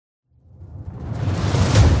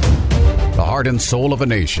heart and soul of a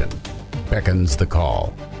nation, beckons the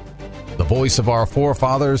call. The voice of our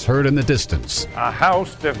forefathers heard in the distance. A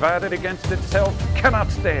house divided against itself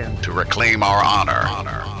cannot stand. To reclaim our honor,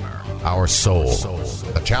 our soul.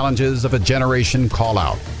 The challenges of a generation call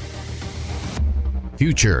out.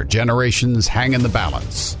 Future generations hang in the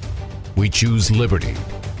balance. We choose liberty.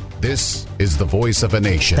 This is the voice of a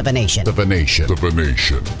nation. Of a nation. Of a nation. Of a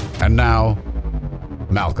nation. And now,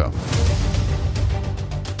 Malcolm.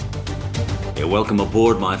 Hey, welcome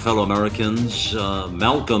aboard, my fellow Americans.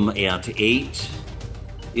 Malcolm at 8.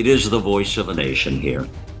 It is the voice of a nation here.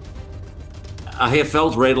 I have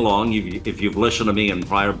felt right along, if you've listened to me in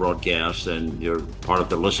prior broadcasts and you're part of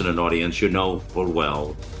the listening audience, you know full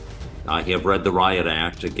well, I have read the Riot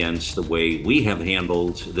Act against the way we have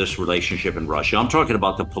handled this relationship in Russia. I'm talking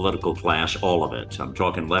about the political class, all of it. I'm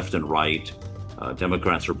talking left and right,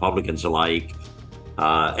 Democrats, Republicans alike.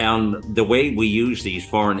 And the way we use these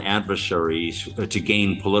foreign adversaries to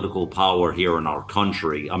gain political power here in our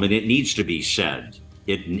country, I mean, it needs to be said.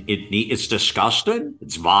 It's disgusting,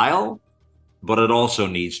 it's vile, but it also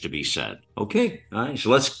needs to be said. Okay, all right. So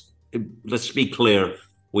let's be clear.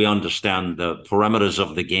 We understand the parameters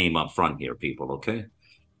of the game up front here, people. Okay.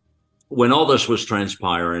 When all this was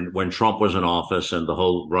transpiring, when Trump was in office and the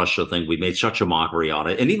whole Russia thing, we made such a mockery out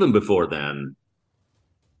of it. And even before then,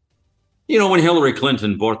 you know, when Hillary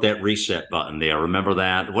Clinton bought that reset button there, remember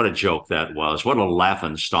that? What a joke that was. What a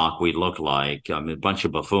laughing stock we look like. I mean, a bunch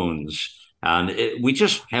of buffoons. And we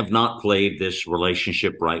just have not played this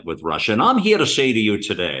relationship right with Russia. And I'm here to say to you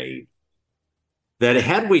today that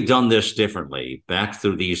had we done this differently, back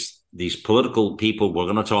through these political people we're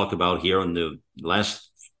going to talk about here in the last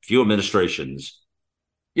few administrations,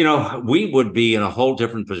 you know, we would be in a whole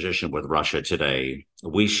different position with Russia today.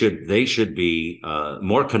 They should be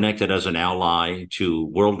more connected as an ally to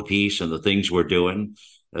world peace and the things we're doing.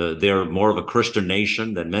 They're more of a Christian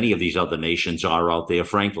nation than many of these other nations are out there,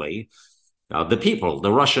 frankly.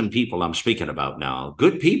 The Russian people I'm speaking about now,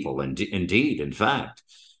 good people, indeed, in fact.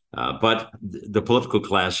 But the political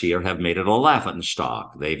class here have made it a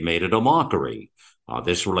laughingstock. They've made it a mockery.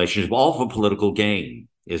 This relationship, all for political gain,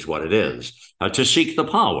 is what it is, to seek the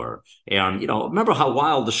power. And, you know, remember how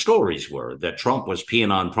wild the stories were that Trump was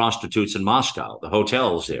peeing on prostitutes in Moscow, the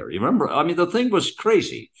hotels there. You remember? I mean, the thing was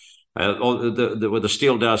crazy. With the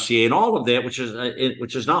Steele dossier and all of that, which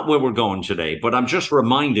is not where we're going today. But I'm just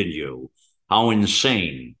reminding you how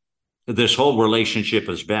insane this whole relationship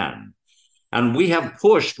has been. And we have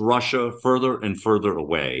pushed Russia further and further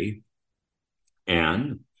away.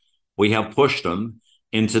 And we have pushed them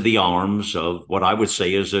into the arms of what I would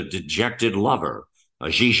say is a dejected lover,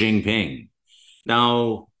 Xi Jinping.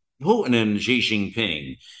 Now, Putin and Xi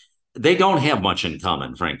Jinping, they don't have much in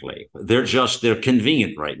common, frankly. They're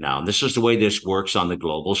convenient right now. And this is the way this works on the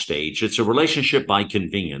global stage. It's a relationship by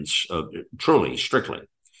convenience, truly, strictly.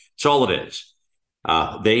 It's all it is.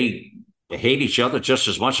 They hate each other just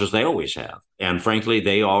as much as they always have. And frankly,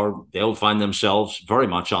 they'll find themselves very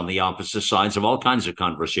much on the opposite sides of all kinds of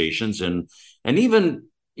conversations. And even,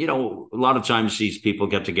 you know, a lot of times these people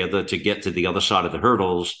get together to get to the other side of the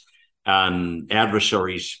hurdles, and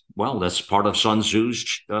adversaries, well, that's part of Sun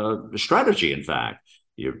Tzu's strategy, in fact.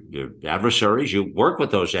 Your adversaries, you work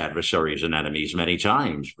with those adversaries and enemies many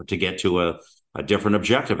times to get to a different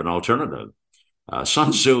objective, an alternative.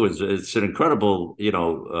 Sun Tzu it's an incredible,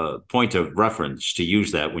 point of reference to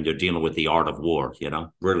use that when you're dealing with the art of war,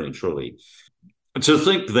 really and truly. To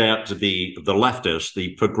think that the leftists,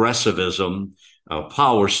 the progressivism,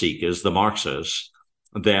 power seekers, the Marxists,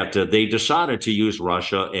 that they decided to use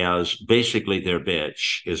Russia as basically their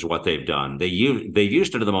bitch is what they've done. They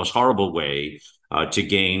used it in the most horrible way to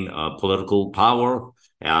gain political power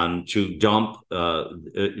and to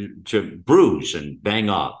to bruise and bang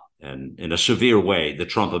up, and in a severe way, the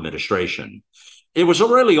Trump administration. It was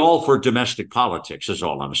really all for domestic politics, is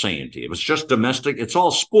all I'm saying to you. It was just domestic. It's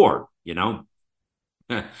all sport,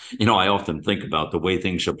 I often think about the way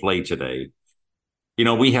things are played today.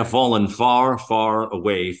 We have fallen far, far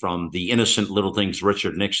away from the innocent little things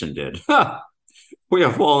Richard Nixon did. We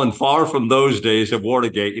have fallen far from those days of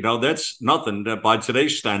Watergate. That's nothing by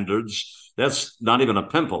today's standards. That's not even a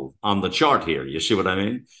pimple on the chart here. You see what I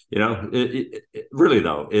mean? Really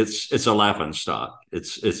though, it's a laughing stock.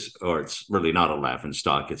 It's really not a laughing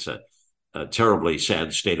stock. It's a terribly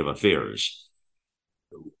sad state of affairs.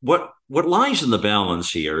 What lies in the balance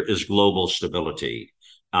here is global stability.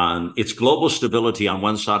 It's global stability on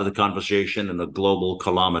one side of the conversation and a global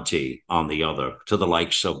calamity on the other, to the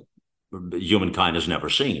likes of humankind has never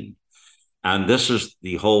seen. And this is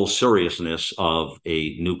the whole seriousness of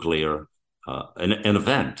a nuclear an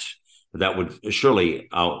event that would surely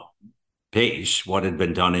pace what had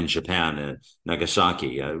been done in Japan and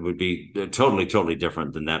Nagasaki. It would be totally, totally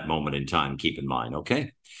different than that moment in time, keep in mind,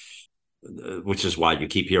 okay? Which is why you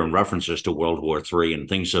keep hearing references to World War III and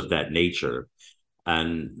things of that nature.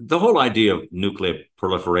 And the whole idea of nuclear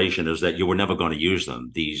proliferation is that you were never going to use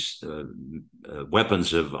them, these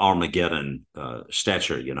weapons of Armageddon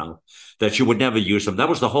stature, that you would never use them. That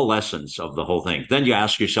was the whole essence of the whole thing. Then you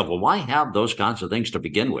ask yourself, well, why have those kinds of things to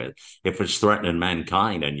begin with if it's threatening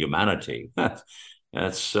mankind and humanity?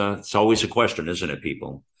 It's always a question, isn't it,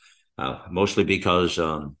 people? Mostly because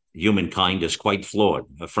humankind is quite flawed,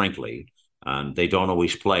 frankly. And they don't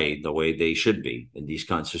always play the way they should be in these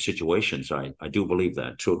kinds of situations. I do believe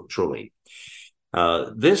that, truly.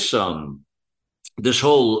 This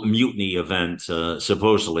whole mutiny event,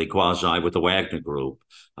 supposedly quasi with the Wagner Group,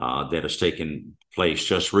 that has taken place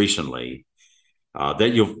just recently,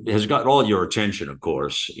 has got all your attention, of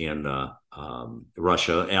course, in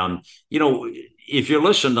Russia. And, if you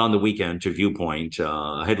listened on the weekend to Viewpoint,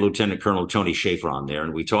 I had Lieutenant Colonel Tony Schaefer on there,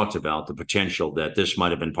 and we talked about the potential that this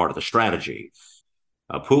might have been part of the strategy.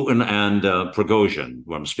 Putin and Prigozhin,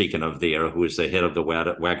 who I'm speaking of there, who is the head of the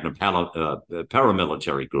Wagner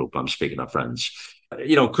paramilitary group, I'm speaking of, friends.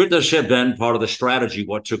 Could this have been part of the strategy,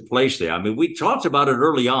 what took place there? I mean, we talked about it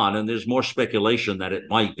early on, and there's more speculation that it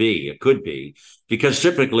might be, it could be, because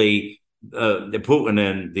typically the Putin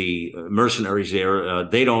and the mercenaries there,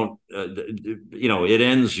 they don't, it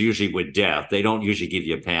ends usually with death. They don't usually give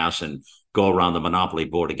you a pass and go around the monopoly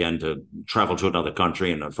board again to travel to another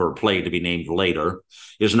country and for a play to be named later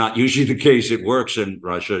is not usually the case. It works in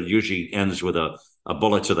Russia. It usually ends with a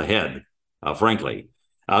bullet to the head, frankly.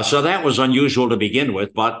 So that was unusual to begin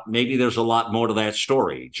with, but maybe there's a lot more to that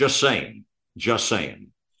story. Just saying.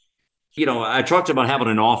 I talked about having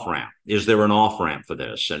an off-ramp. Is there an off-ramp for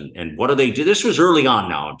this? And what do they do? This was early on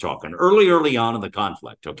now, I'm talking. Early on in the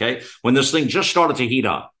conflict, okay? When this thing just started to heat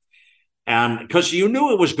up. And because you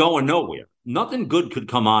knew it was going nowhere. Nothing good could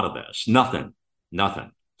come out of this. Nothing.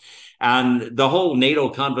 And the whole NATO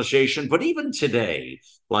conversation, but even today,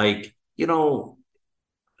 I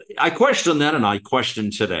question then and I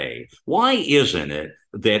question today. Why isn't it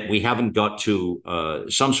that we haven't got to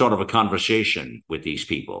some sort of a conversation with these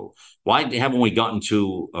people? Why haven't we gotten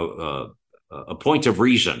to a point of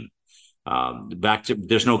reason? Back to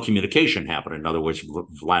there's no communication happening. In other words,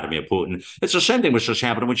 Vladimir Putin. It's the same thing was just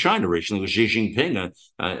happening with China recently with Xi Jinping,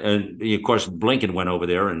 and of course Blinken went over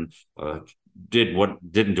there and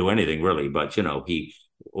didn't do anything really, but he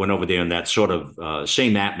went over there in that sort of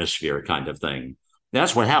same atmosphere kind of thing.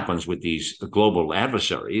 That's what happens with these global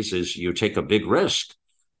adversaries is you take a big risk.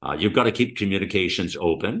 You've got to keep communications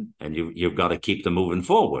open and you've got to keep them moving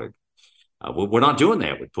forward. We're not doing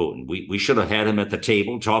that with Putin. We should have had him at the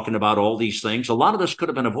table talking about all these things. A lot of this could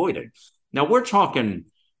have been avoided. Now we're talking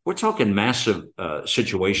massive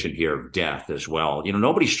situation here of death as well.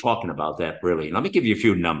 Nobody's talking about that really. Let me give you a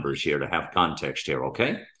few numbers here to have context here,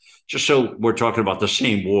 okay? Just so we're talking about the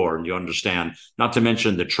same war and you understand, not to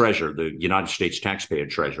mention the treasure, the United States taxpayer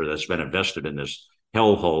treasure that's been invested in this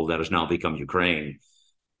hellhole that has now become Ukraine.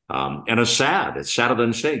 And it's sad. It's sadder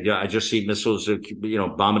than state. I just see missiles,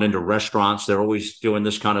 bombing into restaurants. They're always doing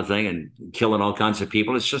this kind of thing and killing all kinds of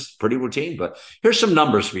people. It's just pretty routine. But here's some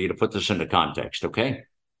numbers for you to put this into context, okay?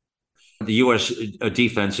 The U.S.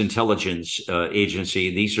 Defense Intelligence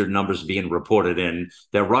Agency, these are numbers being reported in,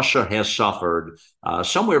 that Russia has suffered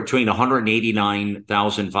somewhere between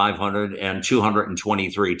 189,500 and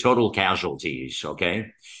 223 total casualties,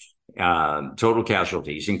 okay? Total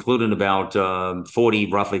casualties, including about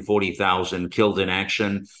roughly 40,000 killed in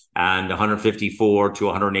action and 154 to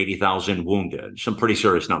 180,000 wounded. Some pretty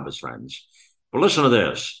serious numbers, friends. But listen to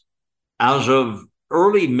this. As of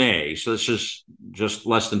early May, so this is just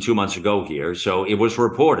less than 2 months ago here, so it was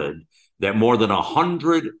reported that more than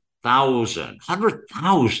 100,000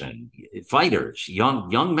 fighters,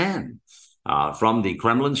 young men from the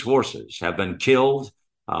Kremlin's forces have been killed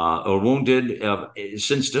or wounded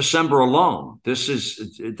since December alone. This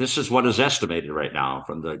is what is estimated right now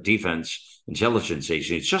from the Defense Intelligence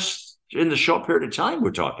Agency. It's just in the short period of time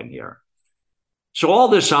we're talking here. So all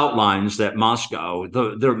this outlines that Moscow,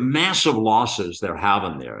 the massive losses they're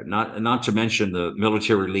having there, not to mention the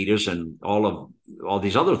military leaders and all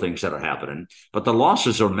these other things that are happening, but the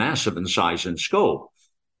losses are massive in size and scope.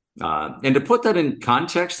 And to put that in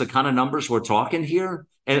context, the kind of numbers we're talking here,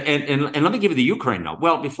 and let me give you the Ukraine number.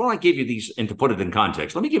 Well, before I give you these and to put it in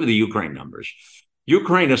context, let me give you the Ukraine numbers.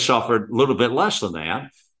 Ukraine has suffered a little bit less than that.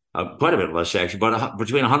 quite a bit less actually, but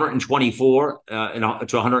between 124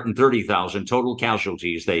 to 130,000 total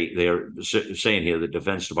casualties. They're saying here, the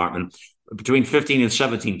Defense Department, between 15 and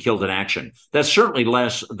 17 killed in action. That's certainly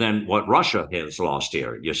less than what Russia has lost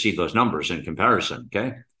here. You see those numbers in comparison,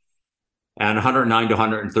 okay? And 109 to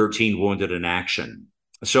 113 wounded in action.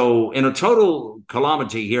 So in a total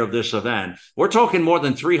calamity here of this event, we're talking more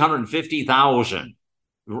than 350,000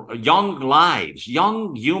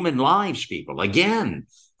 young human lives, people. Again,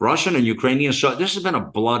 Russian and Ukrainian. So this has been a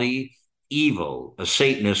bloody, evil, a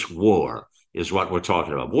Satanist war is what we're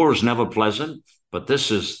talking about. War is never pleasant, but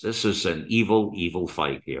this is an evil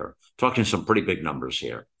fight here. Talking some pretty big numbers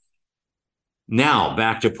here. Now,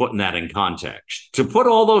 back to putting that in context. To put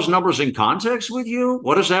all those numbers in context with you,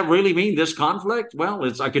 what does that really mean, this conflict? Well,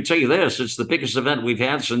 I could tell you this. It's the biggest event we've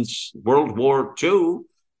had since World War II.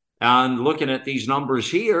 And looking at these numbers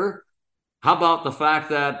here, how about the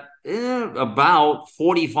fact that about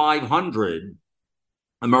 4,500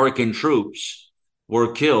 American troops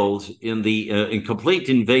were killed in the in complete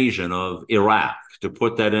invasion of Iraq? To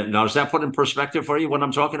put that in, now, does that put in perspective for you what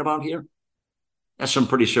I'm talking about here? That's some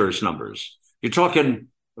pretty serious numbers. You're talking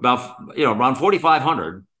about, around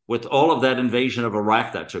 4,500 with all of that invasion of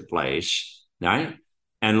Iraq that took place, right?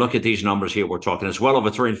 And look at these numbers here. We're talking it's well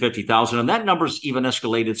over 350,000. And that number's even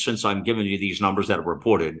escalated since I'm giving you these numbers that are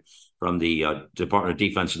reported from the Department of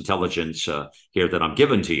Defense Intelligence here that I'm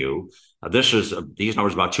giving to you. These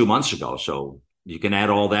numbers about 2 months ago. So you can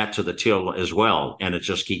add all that to the till as well. And it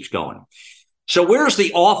just keeps going. So where's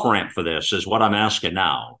the off-ramp for this is what I'm asking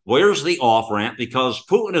now. Where's the off-ramp? Because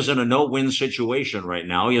Putin is in a no-win situation right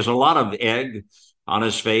now. He has a lot of egg on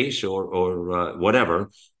his face or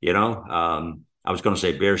whatever, I was going to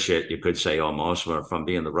say bear shit, you could say almost, from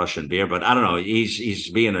being the Russian bear, but I don't know. He's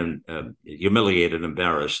being humiliated,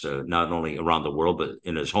 embarrassed, not only around the world, but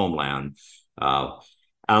in his homeland.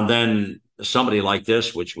 And then somebody like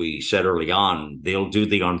this, which we said early on, they'll do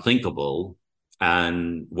the unthinkable,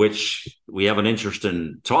 and which we have an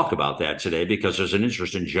interesting talk about that today because there's an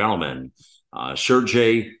interesting gentleman,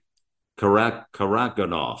 Sergey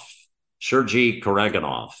Karaganov. Sergey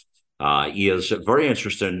Karaganov. He is a very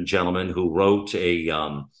interesting gentleman who wrote a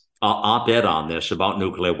op-ed on this about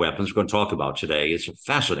nuclear weapons. We're going to talk about today. It's a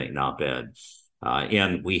fascinating op-ed.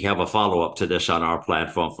 And we have a follow-up to this on our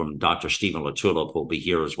platform from Dr. Stephen Latulip, who'll be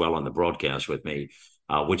here as well on the broadcast with me,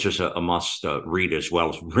 which is a must read as well.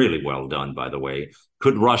 It's really well done, by the way.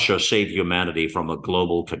 Could Russia save humanity from a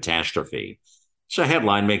global catastrophe? It's a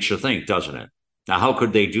headline, makes you think, doesn't it? Now, how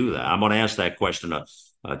could they do that? I'm going to ask that question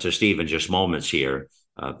to Steve in just moments here,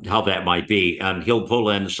 how that might be. And he'll pull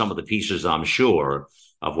in some of the pieces, I'm sure,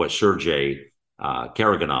 of what Sergey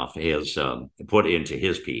Karaganov has put into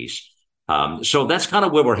his piece. So that's kind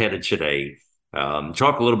of where we're headed today.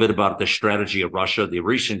 Talk a little bit about the strategy of Russia, the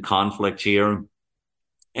recent conflict here,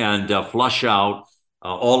 and flush out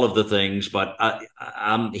all of the things. But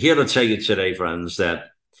I'm here to tell you today, friends, that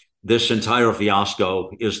this entire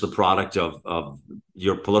fiasco is the product of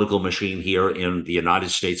your political machine here in the United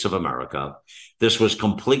States of America. This was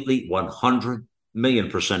completely 100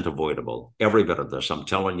 million% avoidable. Every bit of this, I'm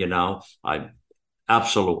telling you now, I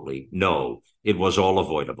absolutely know it was all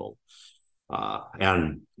avoidable.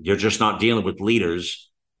 And you're just not dealing with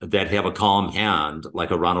leaders that have a calm hand like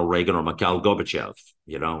a Ronald Reagan or Mikhail Gorbachev.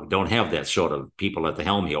 Don't have that sort of people at the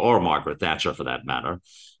helm here, or Margaret Thatcher for that matter.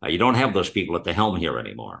 You don't have those people at the helm here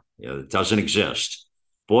anymore. It doesn't exist.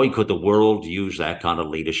 Boy, could the world use that kind of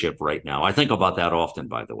leadership right now. I think about that often,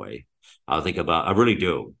 by the way. I really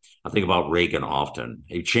do. I think about Reagan often.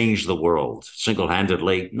 He changed the world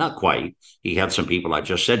single-handedly. Not quite. He had some people I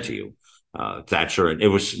just said to you. Thatcher, and it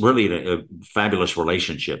was really a fabulous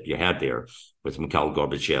relationship you had there with Mikhail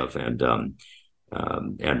Gorbachev and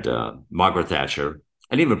Margaret Thatcher,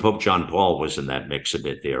 and even Pope John Paul was in that mix a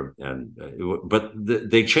bit there. But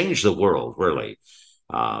they changed the world, really.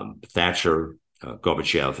 Thatcher,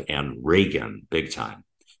 Gorbachev, and Reagan, big time,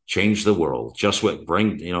 changed the world. Just what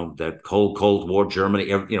bring that Cold War Germany,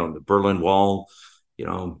 the Berlin Wall,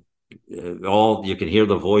 all you can hear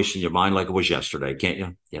the voice in your mind like it was yesterday, can't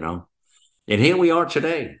you? And here we are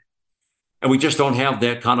today. And we just don't have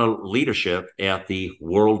that kind of leadership at the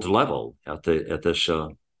world level, at this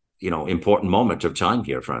important moment of time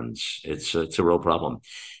here, friends. It's a real problem.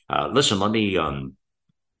 Listen, let me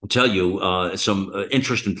tell you some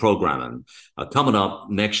interesting programming coming up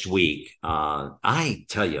next week. I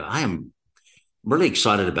tell you, I am really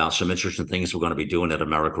excited about some interesting things we're going to be doing at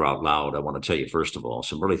America Out Loud. I want to tell you, first of all,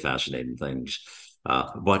 some really fascinating things.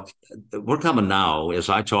 But we're coming now, as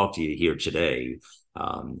I talk to you here today,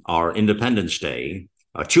 our Independence Day,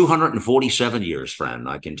 247 years, friend.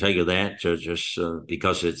 I can tell you that just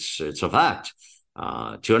because it's a fact.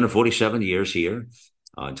 247 years here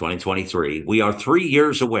in 2023. We are 3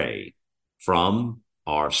 years away from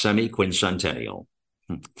our semi-quincentennial.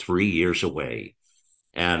 3 years away.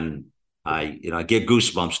 And I get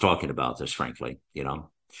goosebumps talking about this, frankly.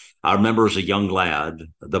 I remember as a young lad,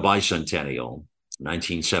 the bicentennial,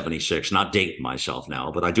 1976, not dating myself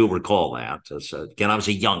now, but I do recall that. Again, I was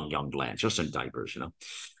a young lad, just in diapers,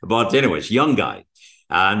 But anyways, young guy.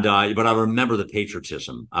 And but I remember the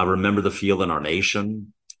patriotism. I remember the feel in our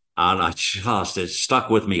nation. And it stuck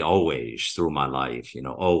with me always through my life,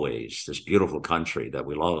 always. This beautiful country that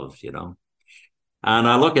we love, And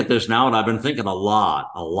I look at this now, and I've been thinking a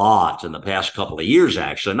lot in the past couple of years,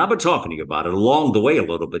 actually. And I've been talking to you about it along the way a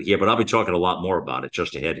little bit here, but I'll be talking a lot more about it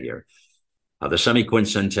just ahead here. The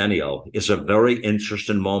semi-quincentennial is a very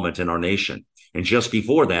interesting moment in our nation. And just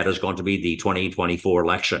before that is going to be the 2024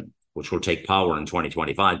 election, which will take power in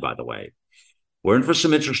 2025, by the way. We're in for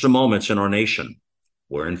some interesting moments in our nation.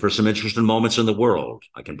 We're in for some interesting moments in the world.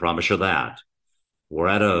 I can promise you that. We're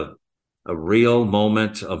at a real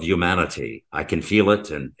moment of humanity. I can feel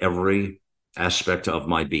it in every aspect of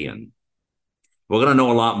my being. We're going to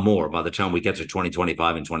know a lot more by the time we get to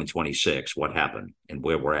 2025 and 2026, what happened and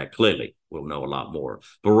where we're at. Clearly, we'll know a lot more.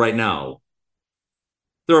 But right now,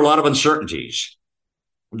 there are a lot of uncertainties.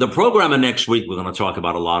 The program of next week, we're going to talk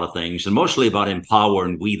about a lot of things, and mostly about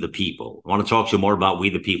empowering we the people. I want to talk to you more about we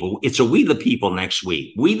the people. It's a we the people next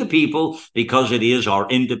week. We the people, because it is our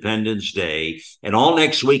Independence Day. And all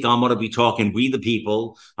next week, I'm going to be talking we the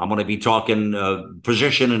people. I'm going to be talking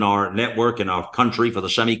position in our network, in our country for the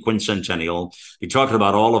semi-quincentennial. Be talking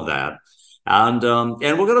about all of that. And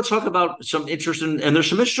we're going to talk about some interesting, and there's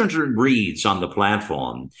some interesting reads on the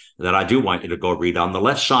platform that I do want you to go read on the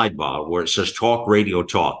left sidebar where it says Talk Radio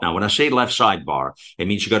Talk. Now, when I say left sidebar, it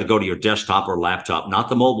means you got to go to your desktop or laptop, not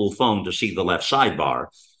the mobile phone, to see the left sidebar.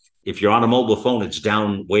 If you're on a mobile phone, it's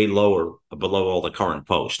down way lower below all the current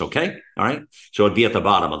posts. Okay. All right. So it'd be at the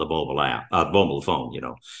bottom of the mobile phone,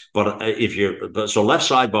 But so left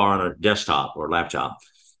sidebar on a desktop or laptop.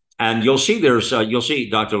 And you'll see you'll see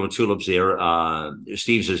Dr. Latulip's there.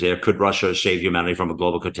 Steve's is there. Could Russia save humanity from a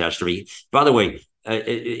global catastrophe? By the way,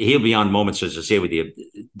 he'll be on moments, as I say with you.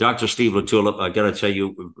 Dr. Steve Latulip, I got to tell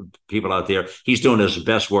you, people out there, he's doing his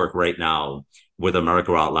best work right now with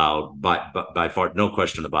America Out Loud by far, no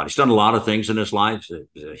question about it. He's done a lot of things in his life.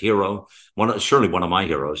 He's a hero, surely one of my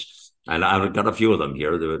heroes. And I've got a few of them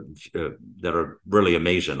here that are really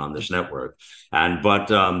amazing on this network.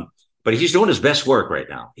 But he's doing his best work right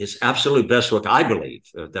now. His absolute best work, I believe,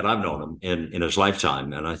 that I've known him in his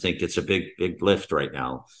lifetime. And I think it's a big lift right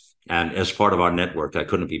now. And as part of our network, I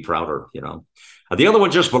couldn't be prouder, The other one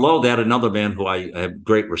just below that, another man who I have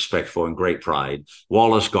great respect for and great pride,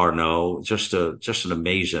 Wallace Garneau, just an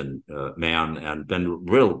amazing man, and been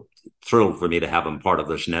real thrilled for me to have him part of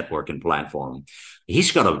this network and platform.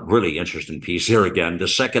 He's got a really interesting piece here again. The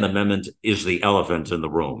Second Amendment is the elephant in the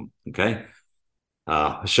room, okay?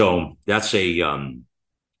 So that's I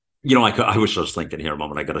was just thinking here a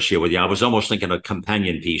moment, I got to share with you. I was almost thinking a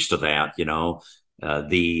companion piece to that, the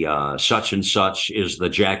such and such is the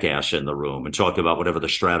jackass in the room, and talk about whatever the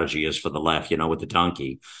strategy is for the left, with the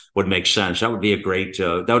donkey would make sense. That would be a great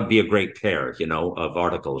pair, of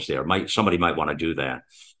articles there. Somebody might want to do that.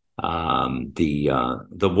 The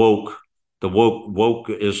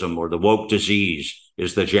wokeism or the woke disease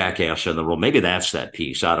is the jackass in the room. Maybe that's that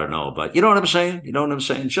piece. I don't know. But you know what I'm saying?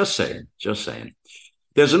 Just saying.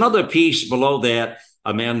 There's another piece below that,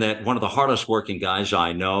 a man that one of the hardest working guys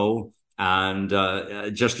I know, and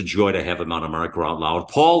just a joy to have him on America Out Loud.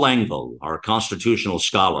 Paul Engel, our constitutional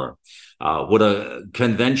scholar. Would a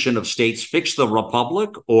convention of states fix the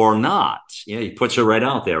republic or not? Yeah, he puts it right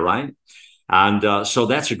out there, right? And so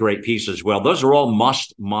that's a great piece as well. Those are all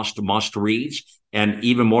must reads. And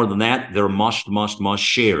even more than that, they're must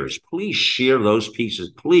shares. Please share those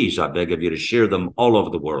pieces. Please, I beg of you to share them all over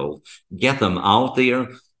the world. Get them out there.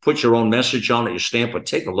 Put your own message on it, your stamp, but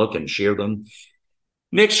take a look and share them.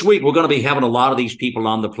 Next week, we're going to be having a lot of these people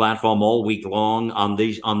on the platform all week long on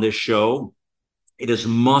this show. It is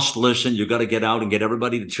must listen. You've got to get out and get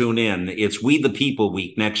everybody to tune in. It's We the People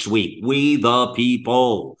Week next week. We the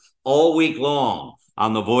People. All week long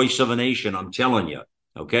on the Voice of a Nation, I'm telling you,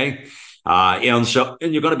 okay? And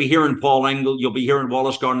you're going to be hearing Paul Engel, you'll be hearing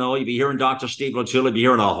Wallace Garneau, you'll be hearing Dr. Steve Latula, you'll be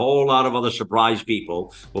hearing a whole lot of other surprise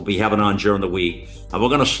people we'll be having on during the week. And we're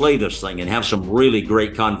going to slay this thing and have some really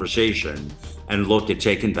great conversation and look at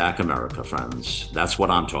taking back America, friends. That's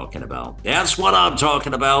what I'm talking about. All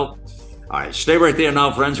right, stay right there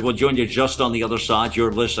now, friends. We'll join you just on the other side.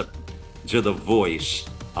 You're listening to the voice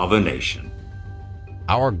of a nation.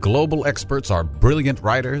 Our global experts are brilliant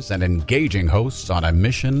writers and engaging hosts on a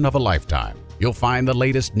mission of a lifetime. You'll find the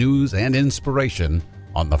latest news and inspiration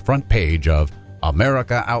on the front page of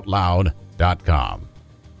AmericaOutloud.com.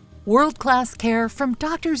 World-class care from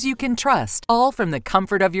doctors you can trust, all from the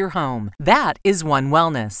comfort of your home. That is One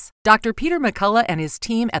Wellness. Dr. Peter McCullough and his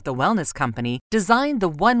team at The Wellness Company designed the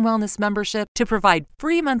One Wellness membership to provide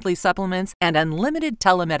free monthly supplements and unlimited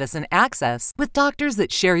telemedicine access with doctors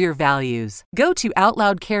that share your values. Go to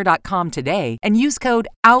OutLoudCare.com today and use code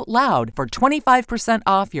OUTLOUD for 25%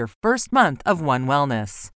 off your first month of One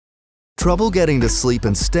Wellness. Trouble getting to sleep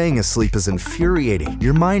and staying asleep is infuriating.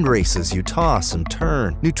 Your mind races, you toss and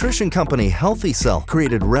turn. Nutrition company Healthy Cell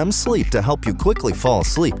created REM sleep to help you quickly fall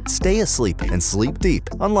asleep, stay asleep, and sleep deep.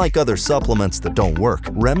 Unlike other supplements that don't work,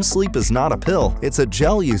 REM sleep is not a pill. It's a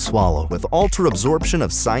gel you swallow with ultra-absorption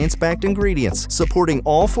of science-backed ingredients supporting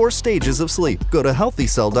all 4 stages of sleep. Go to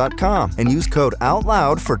healthycell.com and use code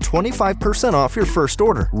OUTLOUD for 25% off your first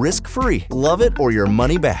order. Risk-free. Love it or your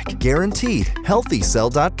money back. Guaranteed.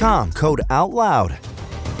 Healthycell.com. Code OUTLOUD.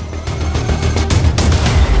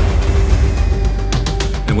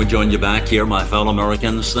 And we join you back here, my fellow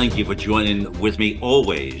Americans. Thank you for joining with me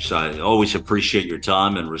always. I always appreciate your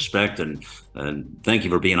time and respect, and thank you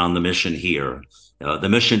for being on the mission here. The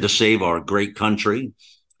mission to save our great country,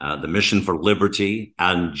 the mission for liberty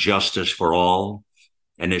and justice for all.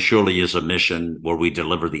 And it surely is a mission where we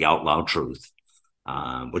deliver the out loud truth.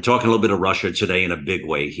 We're talking a little bit of Russia today in a big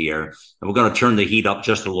way here, and we're going to turn the heat up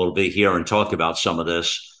just a little bit here and talk about some of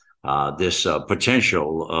this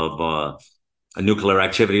potential of nuclear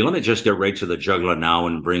activity. Let me just get right to the jugular now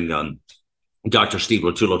and bring Dr. Steve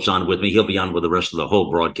Latulips on with me. He'll be on with the rest of the whole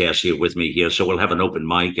broadcast here with me here, so we'll have an open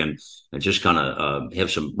mic and just kind of have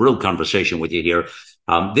some real conversation with you here.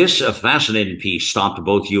 This fascinating piece stopped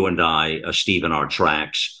both you and I, Steve, in our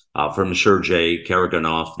tracks. From Sergey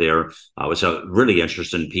Karaganov there. It was a really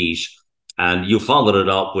interesting piece. And you followed it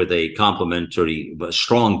up with a complimentary,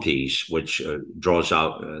 strong piece, which draws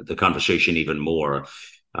out the conversation even more.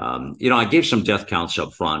 I gave some death counts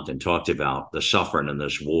up front and talked about the suffering in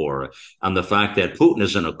this war and the fact that Putin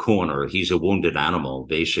is in a corner. He's a wounded animal,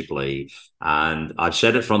 basically. And I've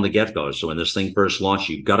said it from the get-go. So when this thing first launched,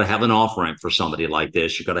 you've got to have an off-ramp for somebody like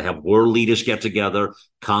this. You've got to have world leaders get together,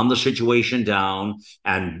 calm the situation down,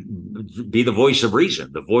 and be the voice of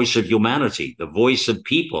reason, the voice of humanity, the voice of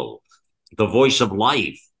people, the voice of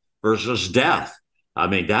life versus death. I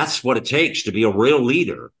mean, that's what it takes to be a real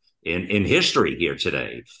leader in history here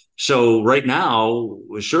today. So right now,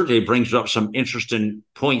 Sergey brings up some interesting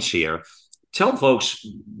points here. Tell folks,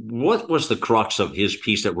 what was the crux of his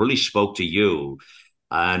piece that really spoke to you?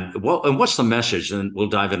 And what's the message? And we'll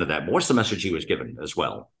dive into that. But what's the message he was given as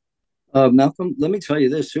well? Malcolm, let me tell you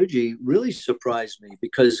this. Sergey really surprised me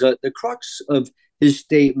because the crux of his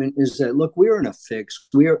statement is that, look, we're in a fix.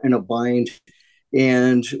 We're in a bind.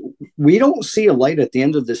 And we don't see a light at the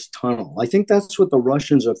end of this tunnel. I think that's what the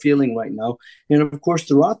Russians are feeling right now. And of course,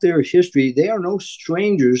 throughout their history, they are no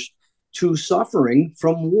strangers to suffering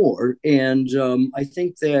from war. And I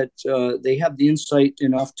think that they have the insight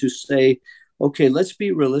enough to say, okay, let's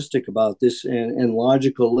be realistic about this and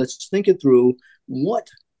logical. Let's think it through. What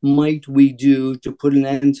might we do to put an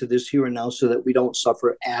end to this here and now so that we don't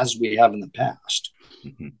suffer as we have in the past?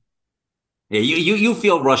 Mm-hmm. Yeah, you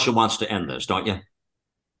feel Russia wants to end this, don't you?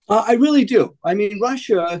 I really do. I mean,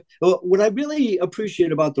 Russia, what I really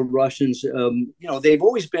appreciate about the Russians, they've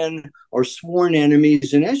always been our sworn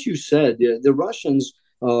enemies. And as you said, the Russians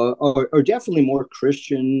are definitely more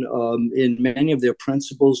Christian in many of their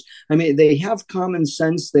principles. I mean, they have common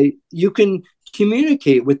sense. You can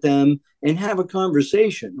communicate with them and have a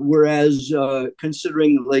conversation. Whereas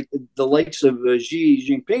considering like the likes of Xi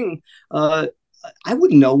Jinping, I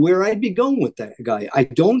wouldn't know where I'd be going with that guy. I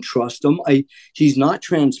don't trust him. He's not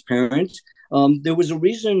transparent. There was a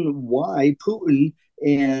reason why Putin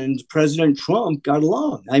and President Trump got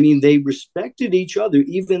along. I mean, they respected each other,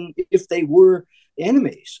 even if they were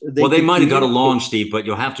enemies. They might have got along, Steve, but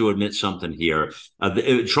you'll have to admit something here.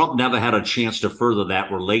 Trump never had a chance to further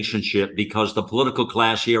that relationship because the political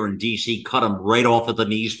class here in D.C. cut him right off at the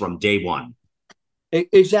knees from day one.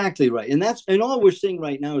 Exactly right. And all we're seeing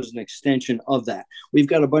right now is an extension of that. We've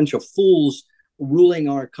got a bunch of fools ruling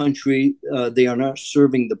our country. They are not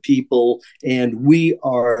serving the people, and we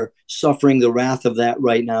are suffering the wrath of that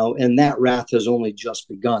right now. And that wrath has only just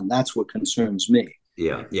begun. That's what concerns me.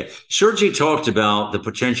 Yeah. Sergey talked about the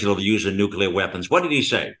potential of using nuclear weapons. What did he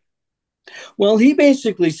say? Well, he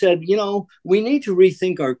basically said, we need to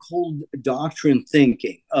rethink our cold doctrine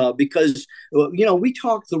thinking because, we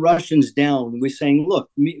talk the Russians down. We're saying, look,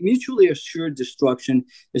 mutually assured destruction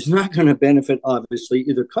is not going to benefit, obviously,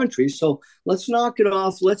 either country. So let's knock it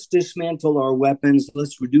off. Let's dismantle our weapons.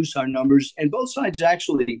 Let's reduce our numbers. And both sides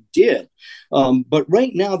actually did. But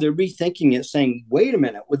right now, they're rethinking it, saying, wait a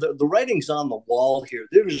minute, with the writing's on the wall here.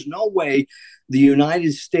 There is no way the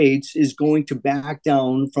United States is going to back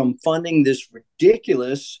down from funding this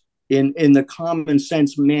ridiculous, in the common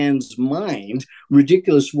sense man's mind,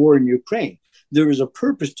 ridiculous war in Ukraine. There is a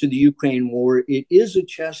purpose to the Ukraine war. It is a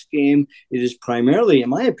chess game. It is primarily, in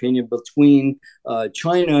my opinion, between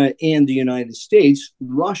China and the United States.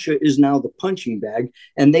 Russia is now the punching bag,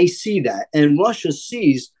 and they see that. And Russia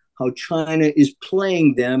sees how China is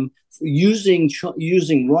playing them, using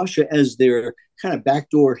Russia as their kind of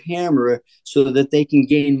backdoor hammer so that they can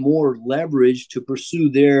gain more leverage to pursue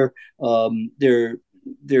their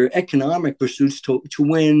economic pursuits to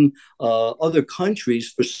win other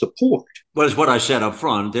countries for support. Well, it's what I said up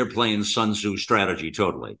front. They're playing Sun Tzu strategy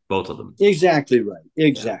totally, both of them. Exactly right.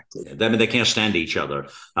 Exactly. Yeah. I mean, they can't stand each other,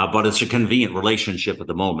 but it's a convenient relationship at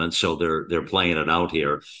the moment, so they're playing it out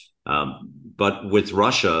here. But with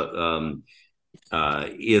Russia,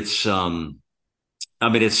 it's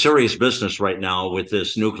serious business right now with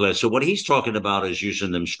this nuclear. So what he's talking about is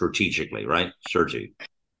using them strategically, right, Sergey?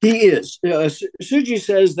 He is. Sergey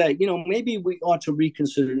says that, maybe we ought to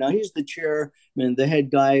reconsider. Now, he's the chairman, the head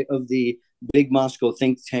guy of the big Moscow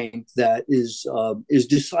think tank that is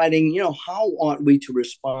deciding, how ought we to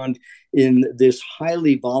respond in this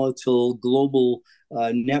highly volatile global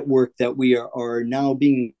network that we are now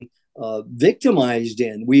being victimized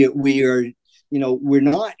in. We are, we're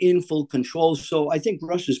not in full control. So I think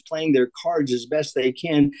Russia's playing their cards as best they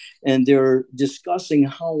can, and they're discussing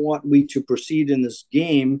how ought we to proceed in this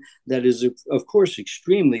game that is, of course,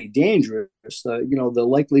 extremely dangerous. The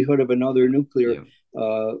likelihood of another nuclear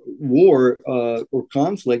war or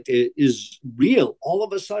conflict is real. All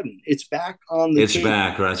of a sudden, it's back on the table.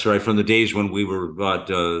 Back. That's right. From the days when we were,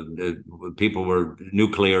 people were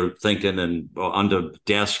nuclear thinking and under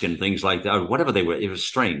desk and things like that, whatever they were. It was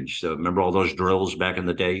strange. Remember all those drills back in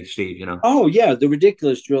the day, Steve? Oh yeah, the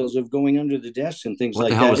ridiculous drills of going under the desk and things like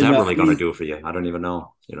that. What the hell was that really going to do for you? I don't even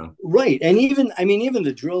know. Right. And even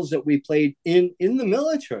the drills that we played in the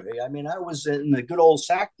military. I mean, I was in the good old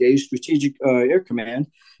SAC days, Strategic Air Command,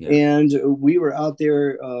 and we were out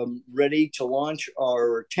there ready to launch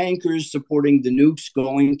our tankers, supporting the nukes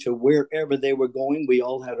going to wherever they were going. We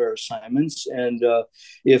all had our assignments. And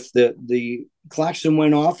if the klaxon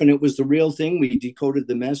went off and it was the real thing, we decoded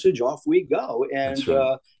the message, off we go. And, That's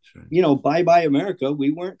right. Bye-bye America.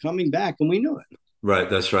 We weren't coming back, and we knew it. Right,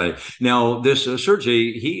 that's right. Now, this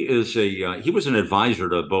Sergey, he was an advisor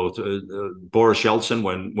to both Boris Yeltsin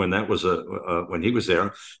when he was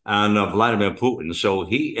there, and Vladimir Putin. So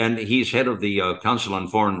he's head of the Council on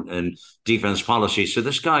Foreign and Defense Policy. So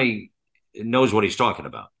this guy knows what he's talking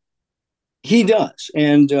about. He does,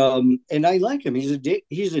 and I like him. He's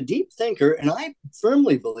a deep thinker, and I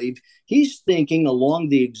firmly believe he's thinking along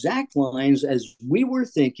the exact lines as we were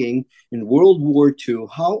thinking in World War II.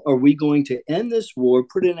 How are we going to end this war,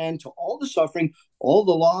 put an end to all the suffering, all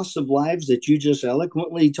the loss of lives that you just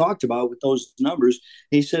eloquently talked about with those numbers?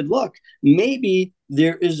 He said, look, maybe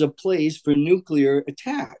there is a place for nuclear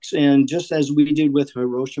attacks, and just as we did with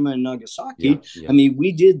Hiroshima and Nagasaki, I mean,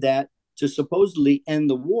 we did that to supposedly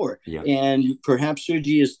end the war. And perhaps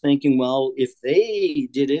Sergey is thinking, well, if they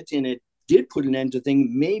did it and it did put an end to things,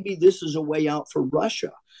 maybe this is a way out for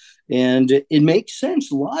Russia. And it makes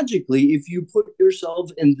sense logically if you put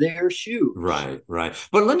yourself in their shoes. Right.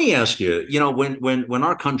 But let me ask you, when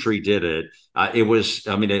our country did it, it was,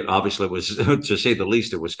 obviously it was, to say the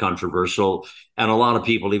least, it was controversial. And a lot of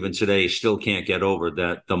people even today still can't get over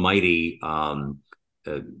that the mighty,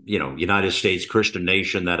 United States Christian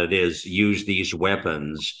nation that it is, used these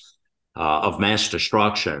weapons of mass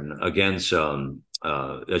destruction against,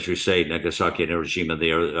 as you say, Nagasaki and Hiroshima,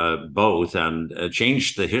 there both, and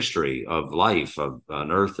changed the history of life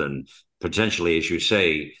on Earth, and potentially, as you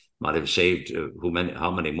say, might have saved how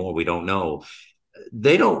many more, we don't know.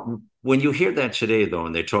 They don't. When you hear that today, though,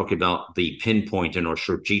 and they talk about the pinpointing or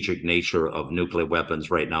strategic nature of nuclear weapons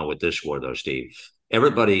right now with this war, though, Steve,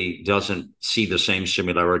 everybody doesn't see the same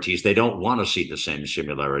similarities. They don't want to see the same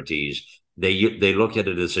similarities. They look at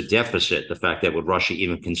it as a deficit, the fact that would Russia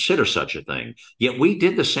even consider such a thing. Yet we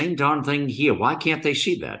did the same darn thing here. Why can't they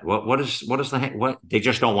see that? What they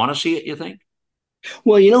just don't want to see it, you think?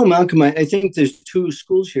 Well, Malcolm, I think there's two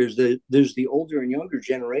schools here. There's the older and younger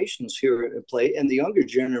generations here at play, and the younger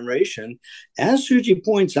generation, as Sergey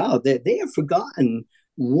points out, that they have forgotten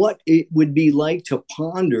what it would be like to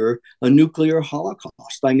ponder a nuclear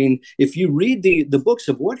holocaust. I mean, if you read the books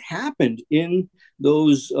of what happened in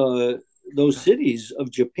those cities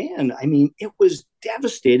of Japan, I mean, it was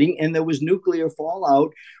devastating, and there was nuclear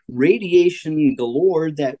fallout, radiation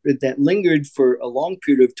galore that lingered for a long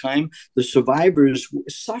period of time. The survivors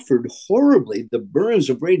suffered horribly. The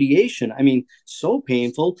burns of radiation, I mean, so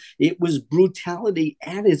painful. It was brutality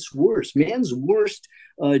at its worst. Man's worst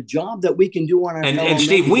job that we can do on our and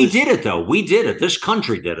Steve, we did it though. We did it. This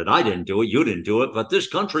country did it. I didn't do it. You didn't do it. But this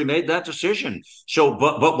country made that decision. So,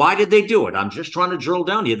 but why did they do it? I'm just trying to drill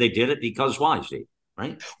down here. They did it because why, Steve?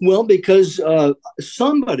 Right? Well, because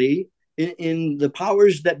somebody in the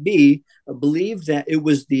powers that be believed that it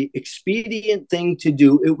was the expedient thing to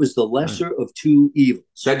do. It was the lesser of two evils.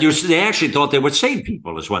 They actually thought they would save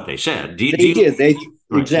people, is what they said. They did.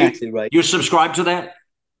 Exactly right. You subscribe to that?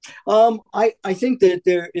 I think that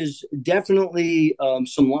there is definitely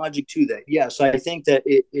some logic to that. Yes, I think that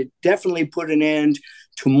it definitely put an end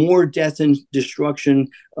to more death and destruction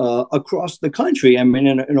across the country. I mean,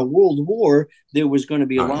 in a world war, there was going to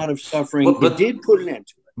be a lot of suffering. But it did put an end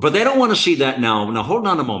to it. But they don't want to see that now. Now, hold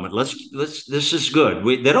on a moment. Let's. This is good.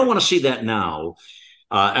 They don't want to see that now,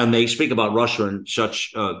 and they speak about Russia in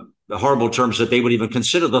such horrible terms that they would even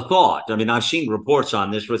consider the thought. I mean, I've seen reports on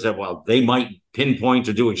this where they said, well, they might pinpoint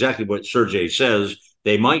to do exactly what Sergey says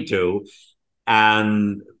they might do.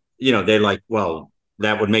 And, they're like, well,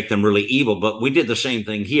 that would make them really evil. But we did the same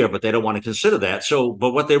thing here, but they don't want to consider that. So,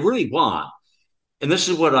 but what they really want, and this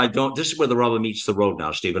is where the rubber meets the road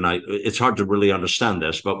now, Stephen. It's hard to really understand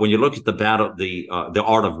this, but when you look at the battle, the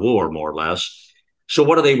art of war, more or less. So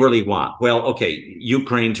what do they really want? Well, okay,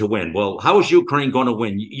 Ukraine to win. Well, how is Ukraine going to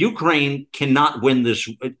win? Ukraine cannot win this.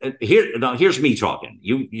 Here's me talking.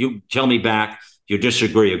 You tell me back. You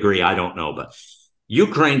disagree, agree. I don't know, but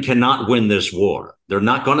Ukraine cannot win this war. They're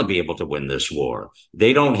not going to be able to win this war.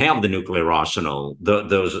 They don't have the nuclear arsenal,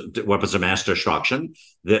 those weapons of mass destruction.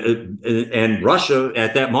 And Russia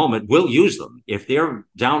at that moment will use them. If they're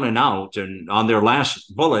down and out and on their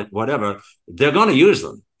last bullet, whatever, they're going to use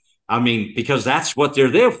them. I mean, because that's what they're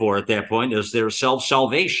there for at that point, is their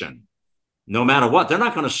self-salvation. No matter what, they're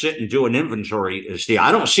not going to sit and do an inventory. Steve,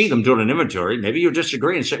 I don't see them doing an inventory. Maybe you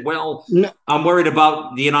disagree and say, well, no. I'm worried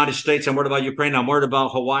about the United States. I'm worried about Ukraine. I'm worried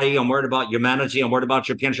about Hawaii. I'm worried about humanity. I'm worried about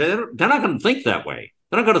Japan. They're not going to think that way.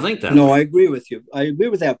 They're not going to think that way. I agree with you. I agree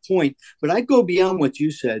with that point. But I go beyond what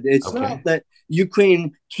you said. It's not that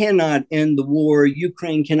Ukraine cannot end the war.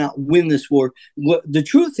 Ukraine cannot win this war. What the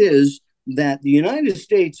truth is, that the United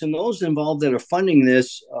States and those involved that are funding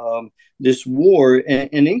this war,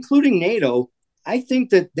 and including NATO, I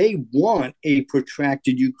think that they want a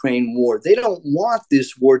protracted Ukraine war. They don't want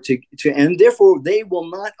this war to end. Therefore, they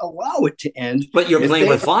will not allow it to end. But you're playing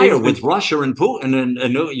with fire with Russia and Putin,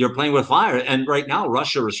 and you're playing with fire. And right now,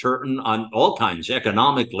 Russia is hurting on all kinds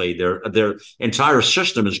economically. Their entire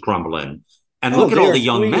system is crumbling. And look at all the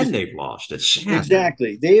young men they've lost. It's sad.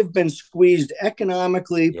 Exactly. They have been squeezed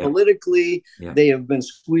economically, politically. Yeah. They have been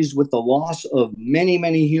squeezed with the loss of many,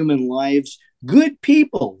 many human lives. Good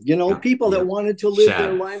people, people that wanted to live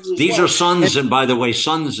their lives as These are sons, and by the way,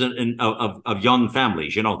 sons of young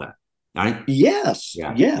families. You know that, right? Yes.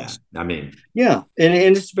 Yeah. Yes. Yeah. I mean. Yeah.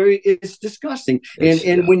 And it's disgusting.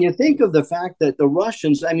 And when you think of the fact that the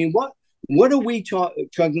Russians, I mean, what are we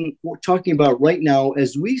talking about right now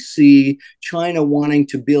as we see China wanting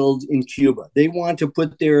to build in Cuba? They want to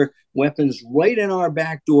put their weapons right in our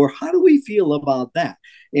back door. How do we feel about that?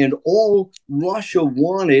 And all Russia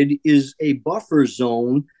wanted is a buffer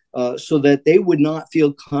zone so that they would not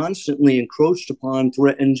feel constantly encroached upon,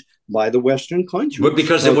 threatened by the Western countries. But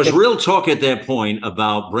because there was real talk at that point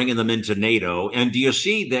about bringing them into NATO. And do you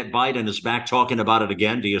see that Biden is back talking about it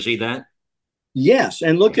again? Do you see that? Yes,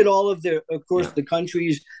 and look at all of the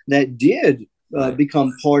countries that did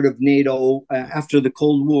become part of NATO after the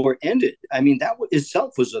Cold War ended. I mean, that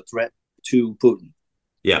itself was a threat to Putin.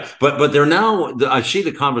 Yeah, but they're now. I see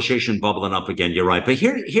the conversation bubbling up again. You're right, but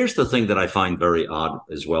here's the thing that I find very odd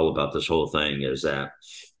as well about this whole thing is that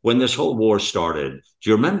when this whole war started, do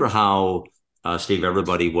you remember how? Steve,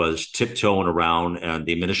 everybody was tiptoeing around, and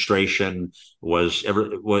the administration was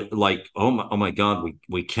like, oh my God,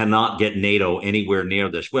 we cannot get NATO anywhere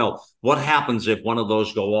near this. Well, what happens if one of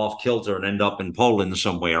those go off kilter and end up in Poland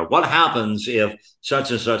somewhere? What happens if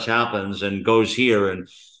such and such happens and goes here? And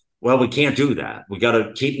well, we can't do that. We got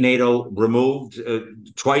to keep NATO removed,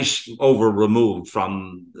 twice over removed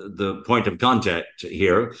from the point of contact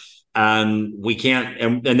here. And we can't,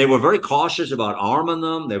 and they were very cautious about arming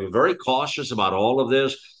them. They were very cautious about all of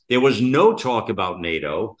this. There was no talk about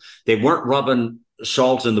NATO. They weren't rubbing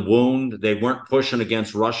salt in the wound. They weren't pushing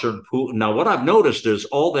against Russia and Putin. Now, what I've noticed is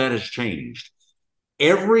all that has changed.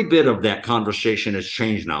 Every bit of that conversation has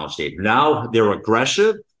changed now, Steve. Now they're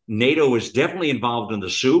aggressive. NATO is definitely involved in the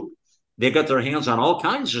soup. They've got their hands on all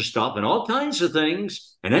kinds of stuff and all kinds of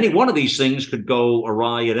things. And any one of these things could go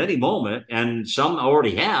awry at any moment. And some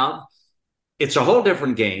already have. It's a whole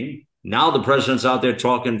different game. Now the president's out there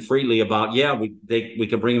talking freely about, we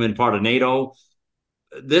can bring him in part of NATO.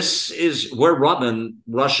 We're rubbing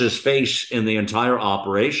Russia's face in the entire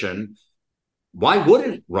operation. Why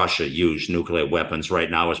wouldn't Russia use nuclear weapons right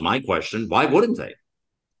now is my question. Why wouldn't they?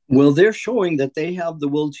 Well, they're showing that they have the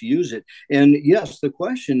will to use it. And yes, the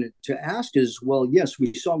question to ask is, well, yes,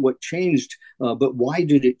 we saw what changed, but why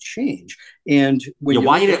did it change? And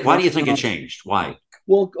why do you think it changed? Why?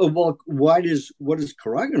 Well, what does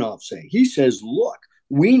Karaganov say? He says, look,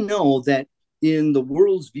 we know that in the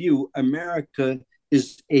world's view, America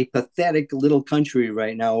is a pathetic little country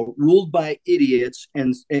right now, ruled by idiots,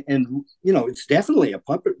 and it's definitely a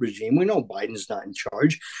puppet regime. We know Biden's not in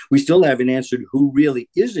charge. We still haven't answered who really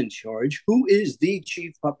is in charge. Who is the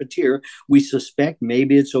chief puppeteer? We suspect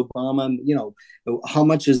maybe it's Obama. How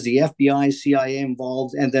much is the FBI, CIA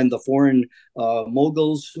involved, and then the foreign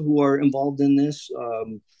moguls who are involved in this?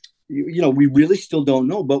 We really still don't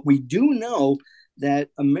know, but we do know that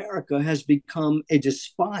America has become a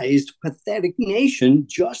despised, pathetic nation,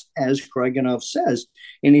 just as Karaganov says.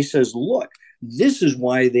 And he says, look, this is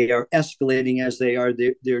why they are escalating as they are.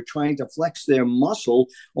 They're trying to flex their muscle,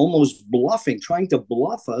 almost trying to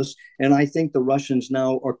bluff us. And I think the Russians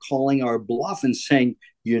now are calling our bluff and saying,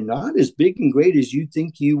 you're not as big and great as you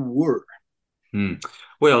think you were.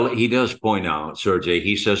 Well, he does point out, Sergey,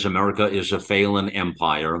 he says America is a failing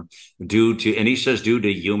empire due to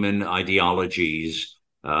human ideologies.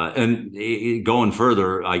 And going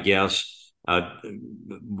further, I guess,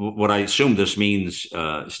 what I assume this means,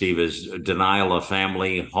 Steve, is denial of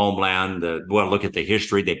family, homeland. Look at the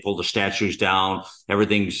history. They pulled the statues down.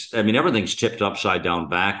 Everything's tipped upside down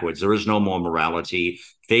backwards. There is no more morality.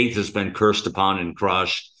 Faith has been cursed upon and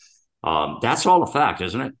crushed. That's all a fact,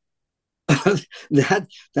 isn't it?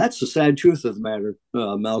 That's the sad truth of the matter,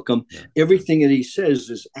 Malcolm. Yeah. Everything that he says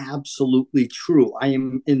is absolutely true. I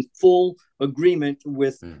am in full agreement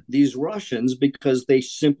with these Russians because they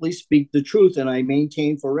simply speak the truth, and I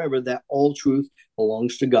maintain forever that all truth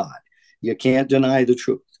belongs to God. You can't deny the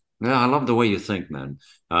truth. Yeah, I love the way you think, man.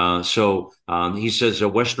 So he says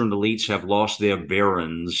Western elites have lost their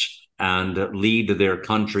barons and lead their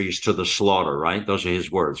countries to the slaughter, right? Those are his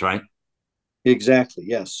words, right? Exactly.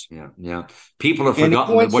 Yes. Yeah. People have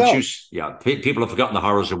forgotten people have forgotten the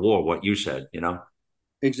horrors of war. What you said,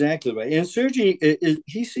 Exactly right. And Sergey,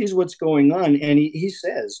 he sees what's going on, and he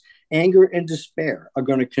says anger and despair are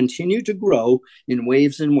going to continue to grow in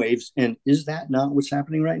waves and waves. And is that not what's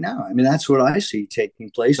happening right now? I mean, that's what I see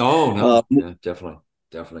taking place. Oh no, yeah,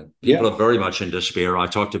 definitely. People are very much in despair. I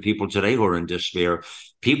talked to people today who are in despair.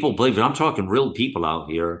 People believe it. I'm talking real people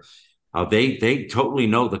out here. They totally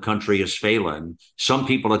know the country is failing. Some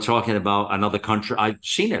people are talking about another country. I've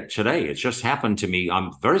seen it today. It just happened to me.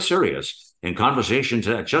 I'm very serious in conversation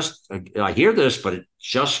today. I hear this, but it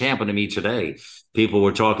just happened to me today. People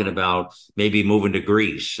were talking about maybe moving to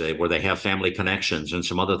Greece, where they have family connections and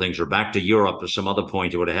some other things, or back to Europe or some other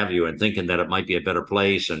point or what have you, and thinking that it might be a better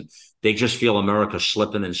place. And they just feel America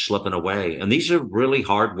slipping away. And these are really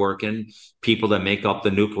hardworking people that make up the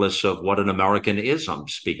nucleus of what an American is. I'm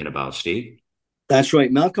speaking about, Steve. That's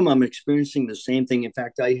right, Malcolm. I'm experiencing the same thing. In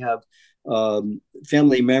fact, I have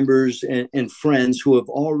family members and friends who have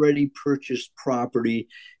already purchased property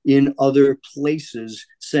in other places,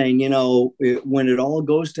 saying, when it all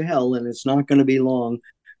goes to hell, and it's not going to be long,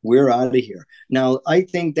 we're out of here. Now, I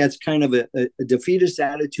think that's kind of a defeatist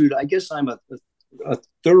attitude. I guess I'm a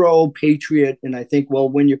thorough patriot, and I think, well,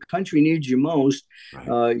 when your country needs you most,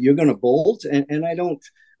 right, you're going to bolt, and I don't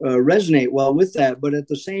resonate well with that. But at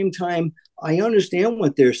the same time, I understand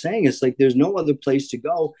what they're saying. It's like there's no other place to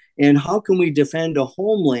go, and how can we defend a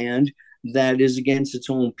homeland that is against its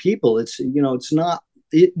own people?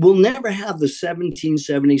 It will never have the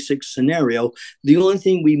 1776 scenario. The only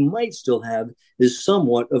thing we might still have is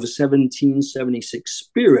somewhat of a 1776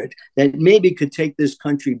 spirit that maybe could take this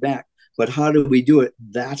country back. But how do we do it?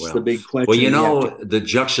 That's the big question. Well, the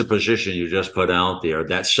juxtaposition you just put out there,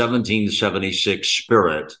 that 1776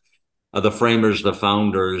 spirit the framers, the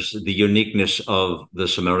founders, the uniqueness of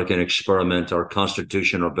this American experiment, our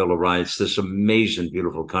Constitution, our Bill of Rights, this amazing,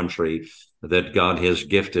 beautiful country that God has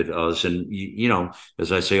gifted us. And, you know,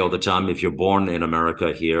 as I say all the time, if you're born in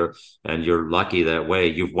America here and you're lucky that way,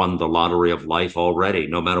 you've won the lottery of life already,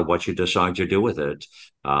 no matter what you decide to do with it.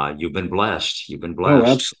 You've been blessed. You've been blessed.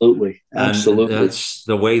 Oh, absolutely. Absolutely. And that's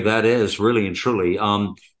the way that is, really and truly.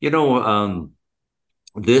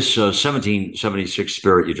 This 1776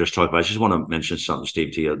 spirit you just talked about, I just want to mention something,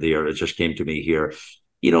 Steve, to you there. It just came to me here.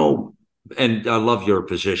 You know, and I love your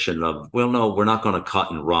position of, well, no, we're not going to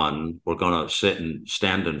cut and run. We're going to sit and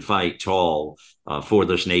stand and fight tall for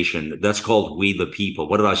this nation. That's called We the People.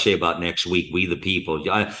 What did I say about next week? We the People.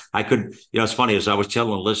 I could, you know, it's funny, as I was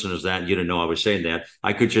telling listeners that, you didn't know I was saying that,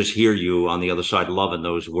 I could just hear you on the other side loving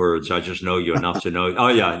those words. I just know you enough to know. Oh,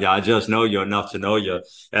 yeah, I just know you enough to know you.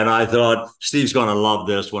 And I thought, Steve's going to love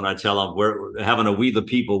this when I tell him we're having a We the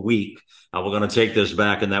People week. We're going to take this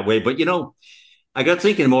back in that way. But, you know, I got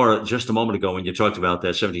thinking more just a moment ago when you talked about that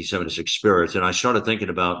 1776 spirit, and I started thinking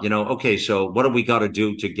about, you know, okay, so what do we got to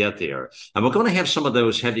do to get there? And we're going to have some of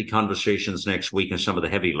those heavy conversations next week and some of the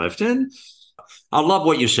heavy lifting. I love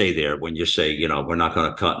what you say there when you say, you know, we're not going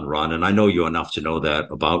to cut and run. And I know you enough to know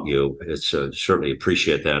that about you. It's certainly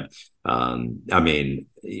appreciate that. I mean,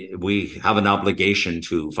 we have an obligation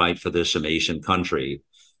to fight for this amazing country.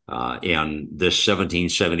 And this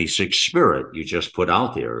 1776 spirit you just put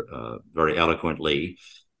out there very eloquently.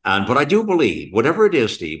 But I do believe, whatever it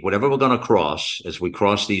is, Steve, whatever we're going to cross as we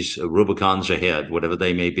cross these Rubicons ahead, whatever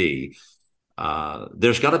they may be,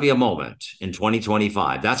 there's got to be a moment in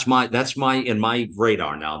 2025. That's in my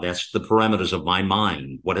radar now. That's the parameters of my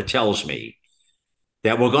mind, what it tells me,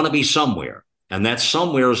 that we're going to be somewhere. And that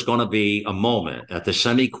somewhere is going to be a moment at the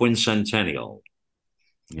semi-quincentennial.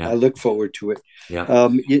 Yeah. I look forward to it. Yeah.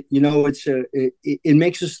 You know, it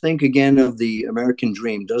makes us think again of the American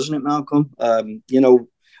dream, doesn't it, Malcolm? You know,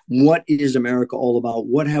 what is America all about?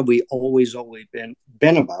 What have we always been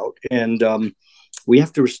about? And we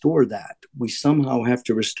have to restore that. We somehow have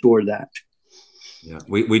to restore that. Yeah,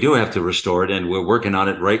 we do have to restore it, and we're working on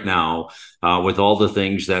it right now with all the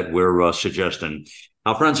things that we're suggesting.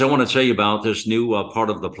 Friends, I want to tell you about this new part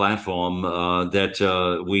of the platform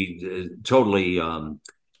that we totally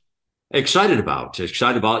excited about.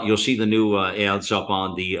 You'll see the new ads up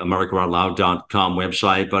on the AmericaOutloud.com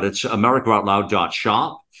website, but it's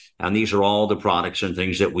AmericaOutloud.shop. And these are all the products and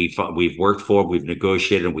things that we've worked for, we've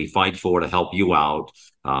negotiated, and we fight for to help you out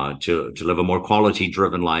to live a more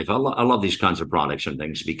quality-driven life. I love these kinds of products and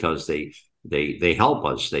things because they help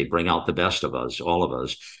us. They bring out the best of us, all of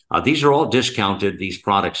us. These are all discounted, these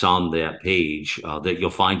products on that page that you'll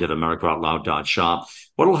find at AmericaOutloud.shop.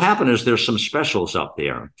 What will happen is there's some specials up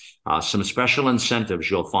there, some special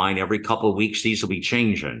incentives you'll find every couple of weeks. These will be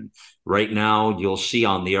changing. Right now, you'll see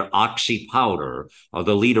on there Oxy Powder,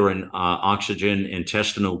 the leader in oxygen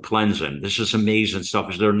intestinal cleansing. This is amazing stuff.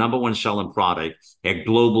 It's their number one selling product at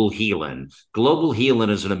Global Healing. Global Healing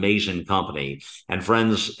is an amazing company. And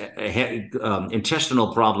friends,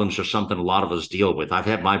 intestinal problems are something a lot of us deal with. I've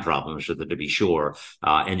had my problems with it, to be sure.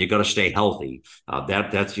 And you got to stay healthy.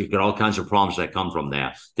 You've got all kinds of problems that come from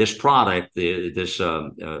that. This product, this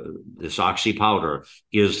Oxy Powder,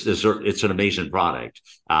 it's an amazing product.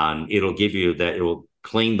 It'll give you that. It will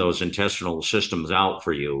clean those intestinal systems out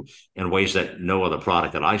for you in ways that no other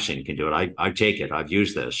product that I've seen can do it. I take it. I've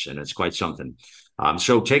used this, and it's quite something.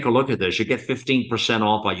 So take a look at this. You get 15%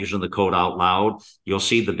 off by using the code OUTLOUD. You'll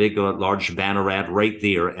see the big, large banner ad right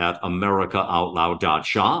there at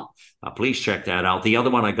AmericaOutloud.shop. Please check that out. The other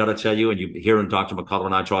one I got to tell you, and you hearing Dr. McCullough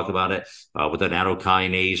and I talk about it, with the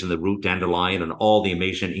nattokinase and the root dandelion and all the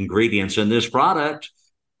amazing ingredients in this product,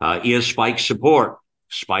 is Spike Support.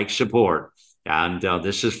 Spike Support. And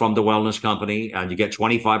this is from the Wellness Company, and you get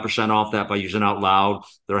 25% off that by using Out Loud.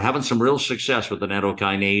 They're having some real success with the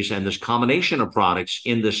nattokinase, and this combination of products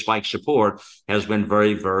in this Spike Support has been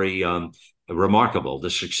very, very remarkable. The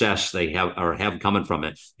success they have coming from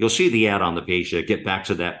it. You'll see the ad on the page to get back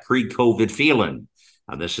to that pre-COVID feeling.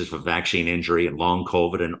 This is for vaccine injury and long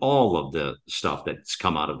COVID and all of the stuff that's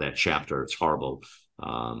come out of that chapter. It's horrible.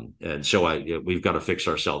 And so we've got to fix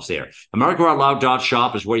ourselves there.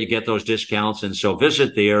 AmericaOutloud.shop is where you get those discounts. And so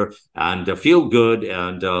visit there and feel good.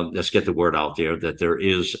 And let's get the word out there that there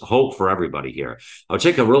is hope for everybody here. I'll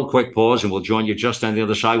take a real quick pause and we'll join you just on the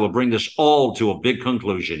other side. We'll bring this all to a big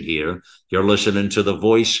conclusion here. You're listening to the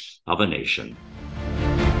Voice of a Nation.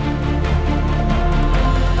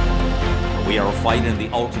 We are fighting the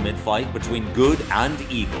ultimate fight between good and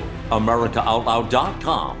evil.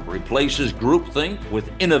 AmericaOutloud.com replaces groupthink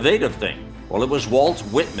with innovative think. Well, it was Walt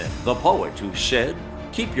Whitman, the poet, who said,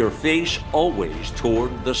 Keep your face always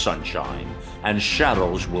toward the sunshine, and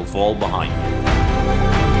shadows will fall behind you.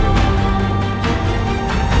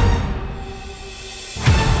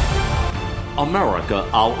 America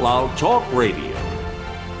Out Loud Talk Radio.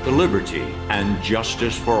 Liberty and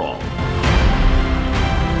justice for all.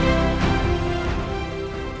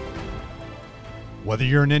 Whether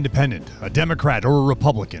you're an independent, a Democrat, or a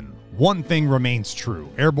Republican, one thing remains true.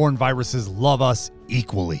 Airborne viruses love us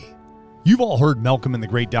equally. You've all heard Malcolm and the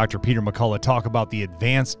great Dr. Peter McCullough talk about the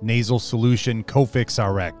advanced nasal solution Cofix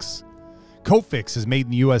RX. Cofix is made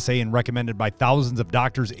in the USA and recommended by thousands of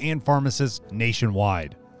doctors and pharmacists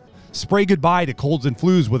nationwide. Spray goodbye to colds and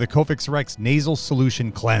flus with a Cofix RX nasal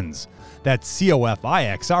solution cleanse. That's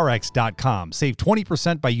COFIXRX.com. Save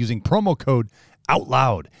 20% by using promo code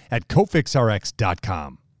OUTLOUD at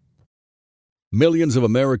COFIXRX.com. Millions of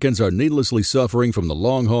Americans are needlessly suffering from the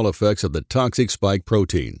long-haul effects of the toxic spike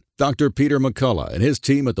protein. Dr. Peter McCullough and his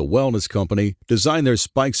team at the Wellness Company designed their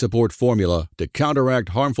spike support formula to counteract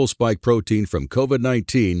harmful spike protein from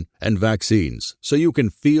COVID-19 and vaccines so you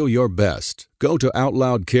can feel your best. Go to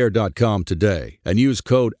OutLoudCare.com today and use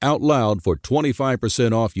code OUTLOUD for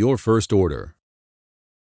 25% off your first order.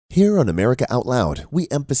 Here on America Out Loud, we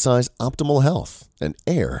emphasize optimal health, and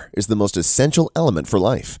air is the most essential element for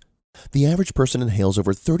life. The average person inhales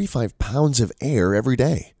over 35 pounds of air every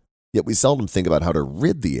day, yet we seldom think about how to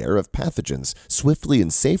rid the air of pathogens swiftly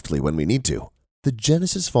and safely when we need to. The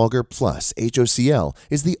Genesis Fogger Plus HOCl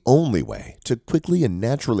is the only way to quickly and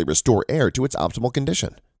naturally restore air to its optimal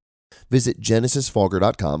condition. Visit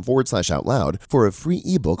genesisfogger.com/outloud for a free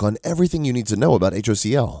ebook on everything you need to know about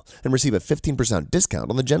HOCl and receive a 15% discount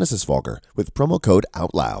on the Genesis Fogger with promo code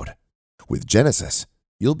OUTLOUD. With Genesis,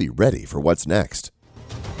 you'll be ready for what's next.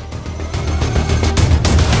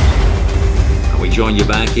 We join you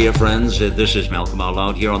back here, friends. This is Malcolm Out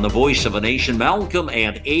Loud here on the Voice of a Nation. Malcolm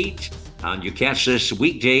at 8. And you catch this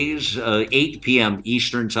weekdays, 8 p.m.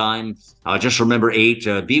 Eastern Time. Just remember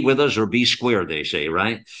 8, be with us or be square, they say,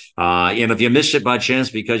 right? And if you missed it by chance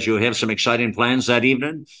because you have some exciting plans that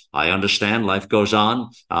evening, I understand life goes on.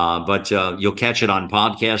 But you'll catch it on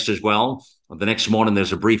podcast as well. The next morning,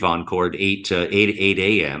 there's a brief encore at 8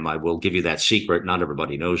 a.m. I will give you that secret. Not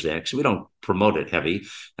everybody knows that because we don't promote it heavy,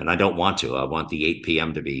 and I don't want to. I want the 8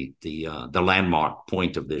 p.m. to be the landmark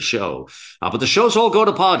point of this show. But the shows all go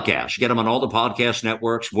to podcast. You get them on all the podcast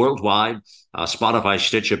networks worldwide, Spotify,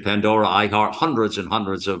 Stitcher, Pandora, iHeart, hundreds and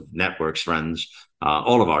hundreds of networks, friends.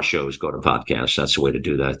 All of our shows go to podcast. That's the way to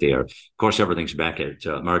do that there. Of course, everything's back at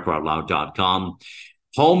AmericaOutLoud.com.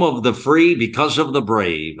 Home of the free because of the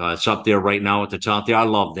brave. It's up there right now at the top there. I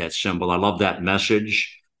love that symbol. I love that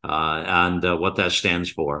message and what that stands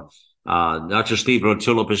for. Dr. Steve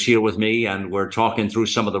Tulip is here with me, and we're talking through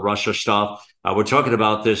some of the Russia stuff. We're talking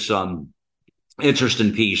about this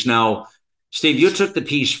interesting piece. Now, Steve, you took the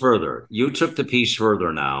piece further.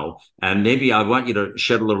 Now, and maybe I want you to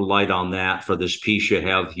shed a little light on that for this piece you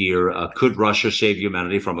have here. Could Russia save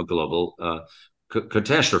humanity from a global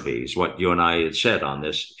catastrophes, what you and I had said on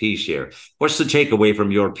this piece here? What's the takeaway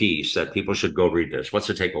from your piece that people should go read this? What's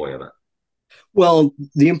the takeaway of it? Well,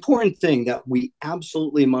 the important thing that we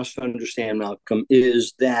absolutely must understand, Malcolm,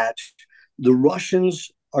 is that the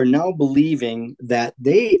Russians are now believing that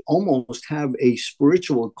they almost have a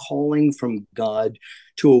spiritual calling from God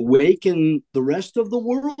to awaken the rest of the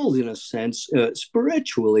world, in a sense,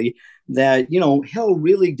 spiritually, that, hell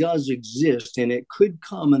really does exist, and it could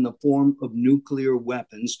come in the form of nuclear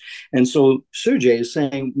weapons. And so Sergey is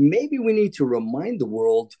saying, maybe we need to remind the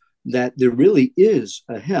world that there really is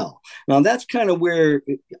a hell. Now, that's kind of where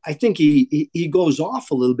I think he goes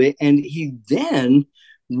off a little bit, and he then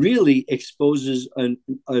really exposes a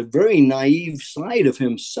very naive side of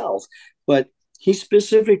himself. But he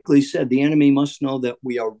specifically said the enemy must know that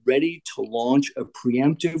we are ready to launch a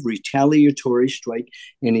preemptive retaliatory strike,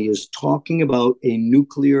 and he is talking about a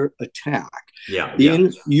nuclear attack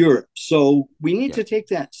in Europe. So we need to take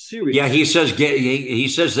that seriously. Yeah, he says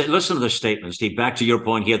that, listen to the statement, Steve, back to your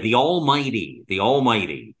point here. The Almighty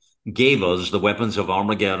gave us the weapons of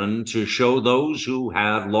Armageddon to show those who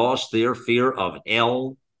had lost their fear of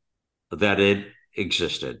hell that it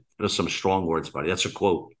existed. Those are some strong words, buddy. That's a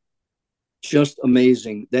quote. Just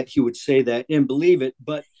amazing that he would say that and believe it.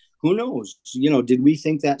 But who knows? Did we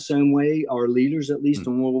think that same way? Our leaders, at least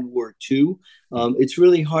in World War II? It's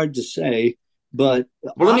really hard to say. But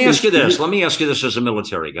let me ask you this. Let me ask you this as a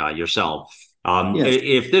military guy yourself. Yes.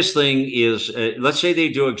 If this thing is, let's say they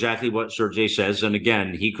do exactly what Sergey says, and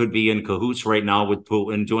again, he could be in cahoots right now with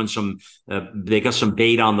Putin, doing some, they got some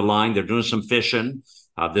bait on the line. They're doing some fishing.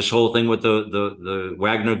 This whole thing with the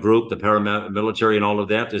Wagner group, the paramilitary and all of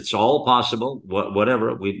that, it's all possible,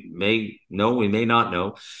 whatever. We may know, we may not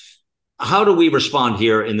know. How do we respond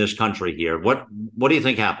here in this country here? What do you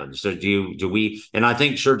think happens? Do we, and I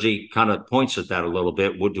think Sergey kind of points at that a little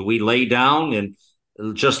bit. Do we lay down and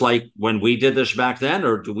just like when we did this back then,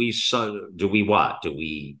 or do we what? Do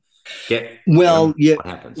we get, well, yeah, what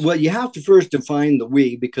happens? Well, you have to first define the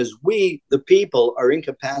we, because we, the people, are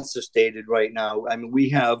incapacitated right now. I mean, we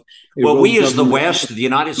have. We as the West, the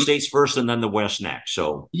United States first, and then the West next.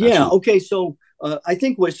 So yeah, okay. So I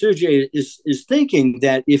think what Sergey is thinking,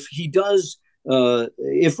 that if he does,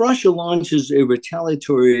 if Russia launches a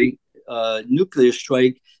retaliatory nuclear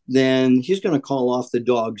strike, then he's going to call off the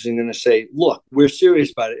dogs and going to say, look, we're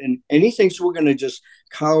serious about it. And he thinks we're going to just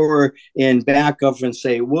cower and back up and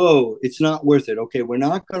say, whoa, it's not worth it. Okay, we're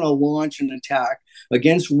not going to launch an attack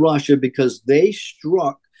against Russia because they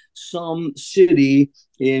struck some city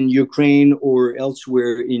in Ukraine or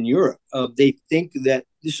elsewhere in Europe. They think that,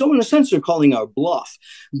 so in a sense, they're calling our bluff.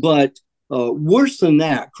 But worse than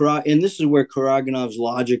that, and this is where Karaganov's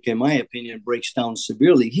logic, in my opinion, breaks down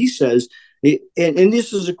severely. He says, and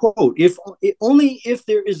this is a quote, only if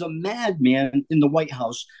there is a madman in the White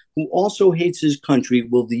House who also hates his country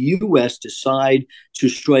will the U.S. decide to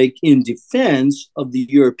strike in defense of the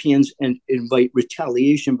Europeans and invite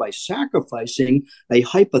retaliation by sacrificing a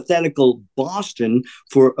hypothetical Boston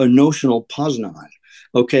for a notional Poznan.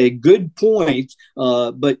 Okay, good point.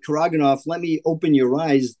 But Karaganov, let me open your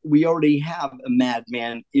eyes. We already have a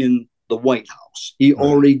madman in the White House. He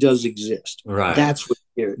already does exist. Right. That's what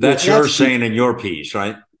that's you're saying in your piece,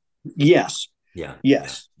 right? Yes. Yeah.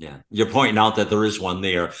 Yes. Yeah. You're pointing out that there is one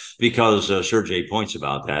there because Sergey points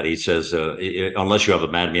about that. He says, unless you have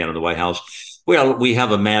a madman in the White House, well, we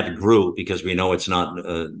have a mad group because we know it's not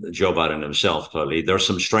Joe Biden himself. Clearly, there's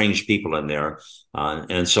some strange people in there,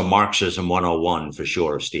 and some Marxism 101 for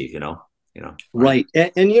sure, Steve. Right.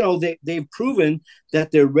 And they've proven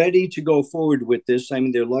that they're ready to go forward with this. I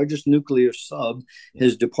mean, their largest nuclear sub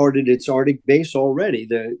has departed its Arctic base already.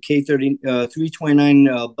 The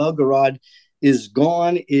K-329 Belgorod is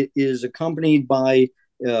gone. It is accompanied by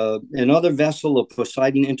another vessel, a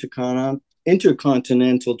Poseidon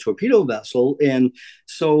intercontinental torpedo vessel. And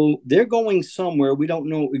so they're going somewhere. We don't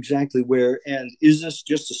know exactly where. And is this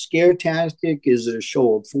just a scare tactic? Is it a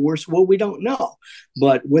show of force? Well, we don't know.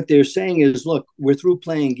 But what they're saying is, look, we're through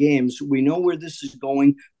playing games. We know where this is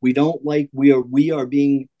going. We don't like, we are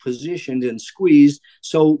being positioned and squeezed.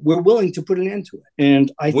 So we're willing to put an end to it.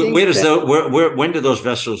 And I think when do those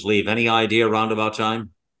vessels leave? Any idea roundabout time?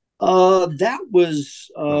 That was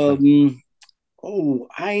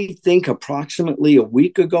I think approximately a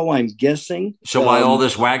week ago, I'm guessing. So while all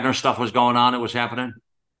this Wagner stuff was going on, it was happening?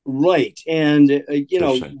 Right. And,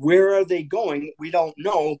 where are they going? We don't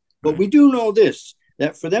know. But we do know this,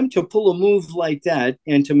 that for them to pull a move like that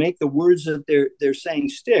and to make the words that they're saying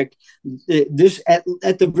stick, this at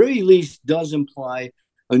the very least does imply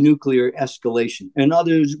a nuclear escalation. In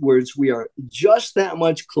other words, we are just that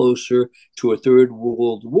much closer to a third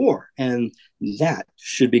world war, and that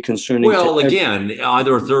should be concerning. Well, again,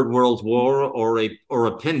 either a third world war or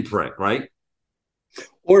a pinprick, right?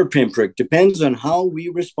 Or a pinprick, depends on how we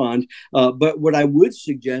respond. But what I would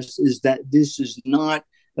suggest is that this is not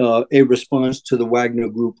a response to the Wagner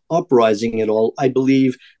Group uprising at all. I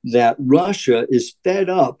believe that Russia is fed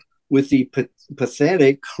up with the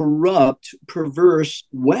pathetic, corrupt, perverse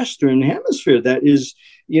Western hemisphere that is,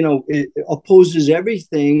 it opposes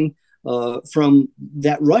everything from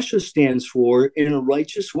that Russia stands for in a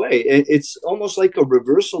righteous way. It's almost like a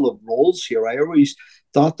reversal of roles here. I always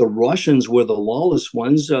thought the Russians were the lawless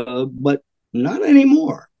ones, but not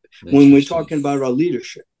anymore when we're talking about our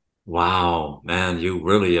leadership. Wow, man, you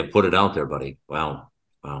really have put it out there, buddy. Wow.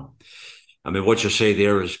 I mean, what you say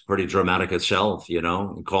there is pretty dramatic itself,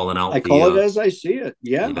 calling out. I call it as I see it.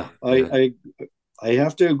 Yeah. I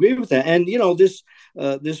have to agree with that. And, this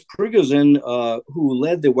Prigozhin, who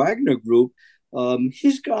led the Wagner Group,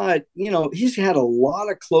 he's got, he's had a lot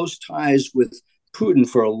of close ties with Putin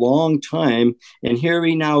for a long time. And here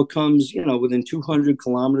he now comes, within 200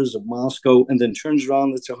 kilometers of Moscow and then turns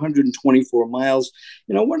around. That's 124 miles.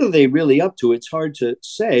 What are they really up to? It's hard to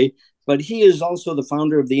say. But he is also the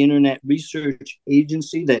founder of the Internet Research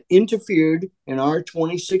Agency that interfered in our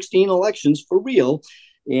 2016 elections for real.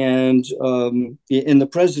 And in the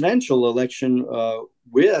presidential election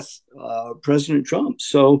with President Trump.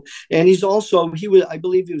 So, and I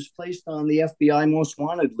believe he was placed on the FBI most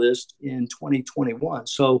wanted list in 2021.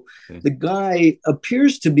 So the guy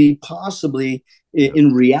appears to be possibly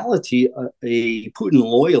in reality a Putin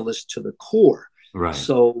loyalist to the core. Right.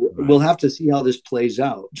 So we'll have to see how this plays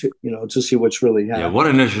out, to see what's really happening. Yeah, what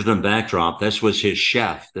an interesting backdrop. This was his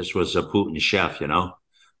chef. This was a Putin chef,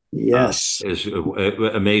 Yes. Is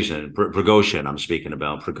amazing. Prigozhin, I'm speaking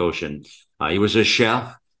about Prigozhin. He was a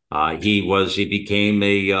chef. He became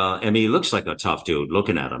he looks like a tough dude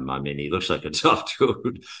looking at him. I mean, he looks like a tough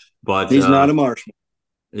dude, but he's not a marshmallow.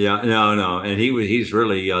 Yeah, no. And he's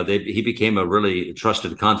really, he became a really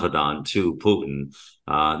trusted confidant to Putin.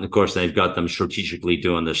 And of course, they've got them strategically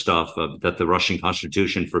doing the stuff that the Russian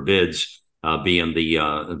Constitution forbids, being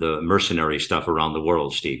the mercenary stuff around the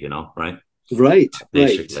world, Steve, right? Right.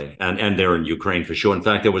 Basically. Right. And they're in Ukraine for sure. In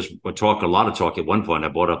fact, there was a lot of talk at one point I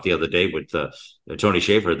brought up the other day with Tony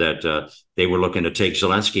Schaefer that they were looking to take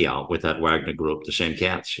Zelensky out with that Wagner group, the same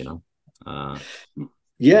cats,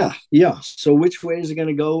 Yeah. So which way is it going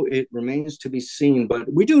to go? It remains to be seen.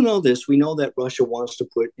 But we do know this. We know that Russia wants to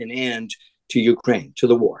put an end to Ukraine, to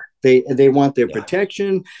the war. They want their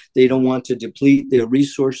protection. They don't want to deplete their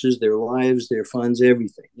resources, their lives, their funds,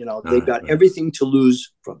 everything. They've got everything to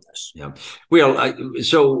lose from this. Yeah. Well,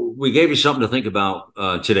 so we gave you something to think about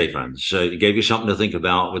today, friends. We gave you something to think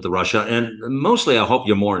about with the Russia. And mostly, I hope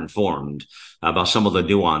you're more informed about some of the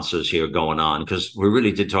nuances here going on, because we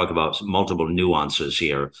really did talk about multiple nuances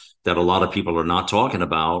here that a lot of people are not talking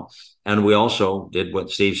about. And we also did what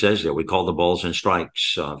Steve says there. We call the balls and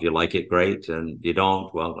strikes. If you like it, great. And you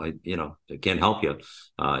don't, well, I can't help you.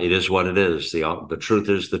 It is what it is. The truth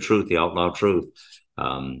is the truth, the out loud truth.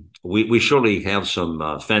 We surely have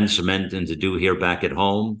some fence cementing to do here back at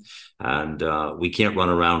home. And we can't run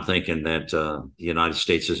around thinking that the United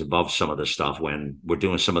States is above some of this stuff when we're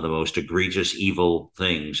doing some of the most egregious, evil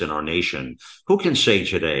things in our nation. Who can say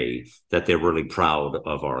today that they're really proud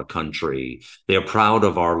of our country? They're proud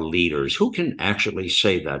of our leaders. Who can actually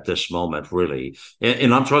say that this moment, really?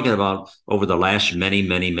 And I'm talking about over the last many,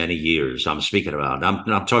 many, many years. I'm speaking about.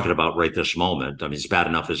 I'm talking about right this moment. I mean, it's bad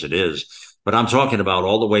enough as it is. But I'm talking about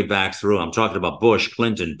all the way back through. I'm talking about Bush,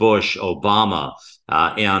 Clinton, Bush, Obama,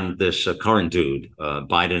 and this current dude,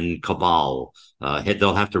 Biden cabal.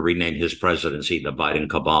 They'll have to rename his presidency the Biden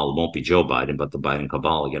cabal. It won't be Joe Biden, but the Biden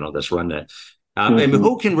cabal, that's run that. I mean,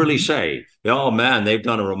 who can really say, oh, man, they've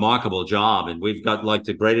done a remarkable job and we've got like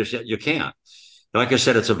the greatest? You can't. Like I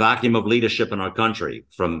said, it's a vacuum of leadership in our country,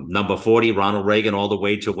 from number 40, Ronald Reagan, all the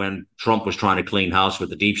way to when Trump was trying to clean house with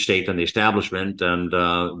the deep state and the establishment and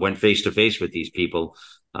went face to face with these people,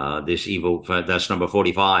 this evil, that's number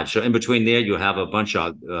 45. So in between there, you have a bunch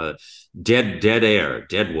of dead air,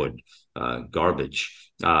 deadwood,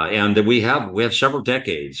 garbage. And we have several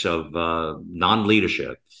decades of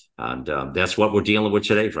non-leadership. And that's what we're dealing with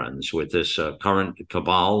today, friends, with this current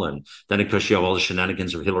cabal. And then, of course, you have all the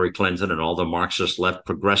shenanigans of Hillary Clinton and all the Marxist left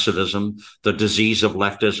progressivism, the disease of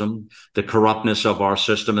leftism, the corruptness of our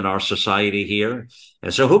system and our society here.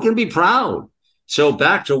 And so who can be proud? So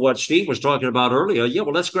back to what Steve was talking about earlier. Yeah,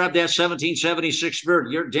 well, let's grab that 1776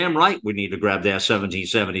 spirit. You're damn right. We need to grab that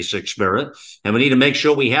 1776 spirit. And we need to make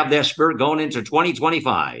sure we have that spirit going into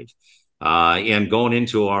 2025. And going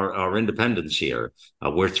into our independence here.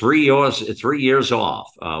 We're 3 years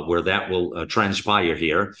off where that will transpire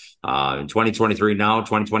here in 2023 now,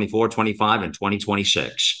 2024, 25, and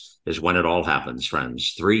 2026 is when it all happens,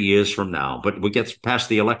 friends. 3 years from now. But we get past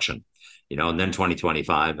the election, and then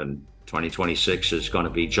 2025 and 2026 is going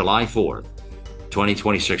to be July 4th,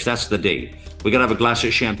 2026. That's the date. We got to have a glass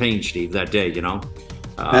of champagne, Steve, that day,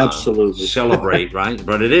 Absolutely. Celebrate, right?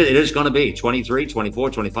 But it is going to be 23,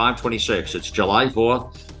 24, 25, 26. It's July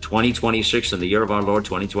 4th, 2026, in the year of our Lord,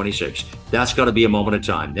 2026. That's got to be a moment of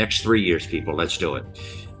time. Next 3 years, people. Let's do it.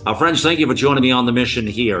 Our friends, thank you for joining me on the mission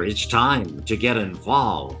here. It's time to get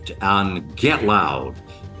involved and get loud,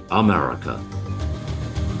 America.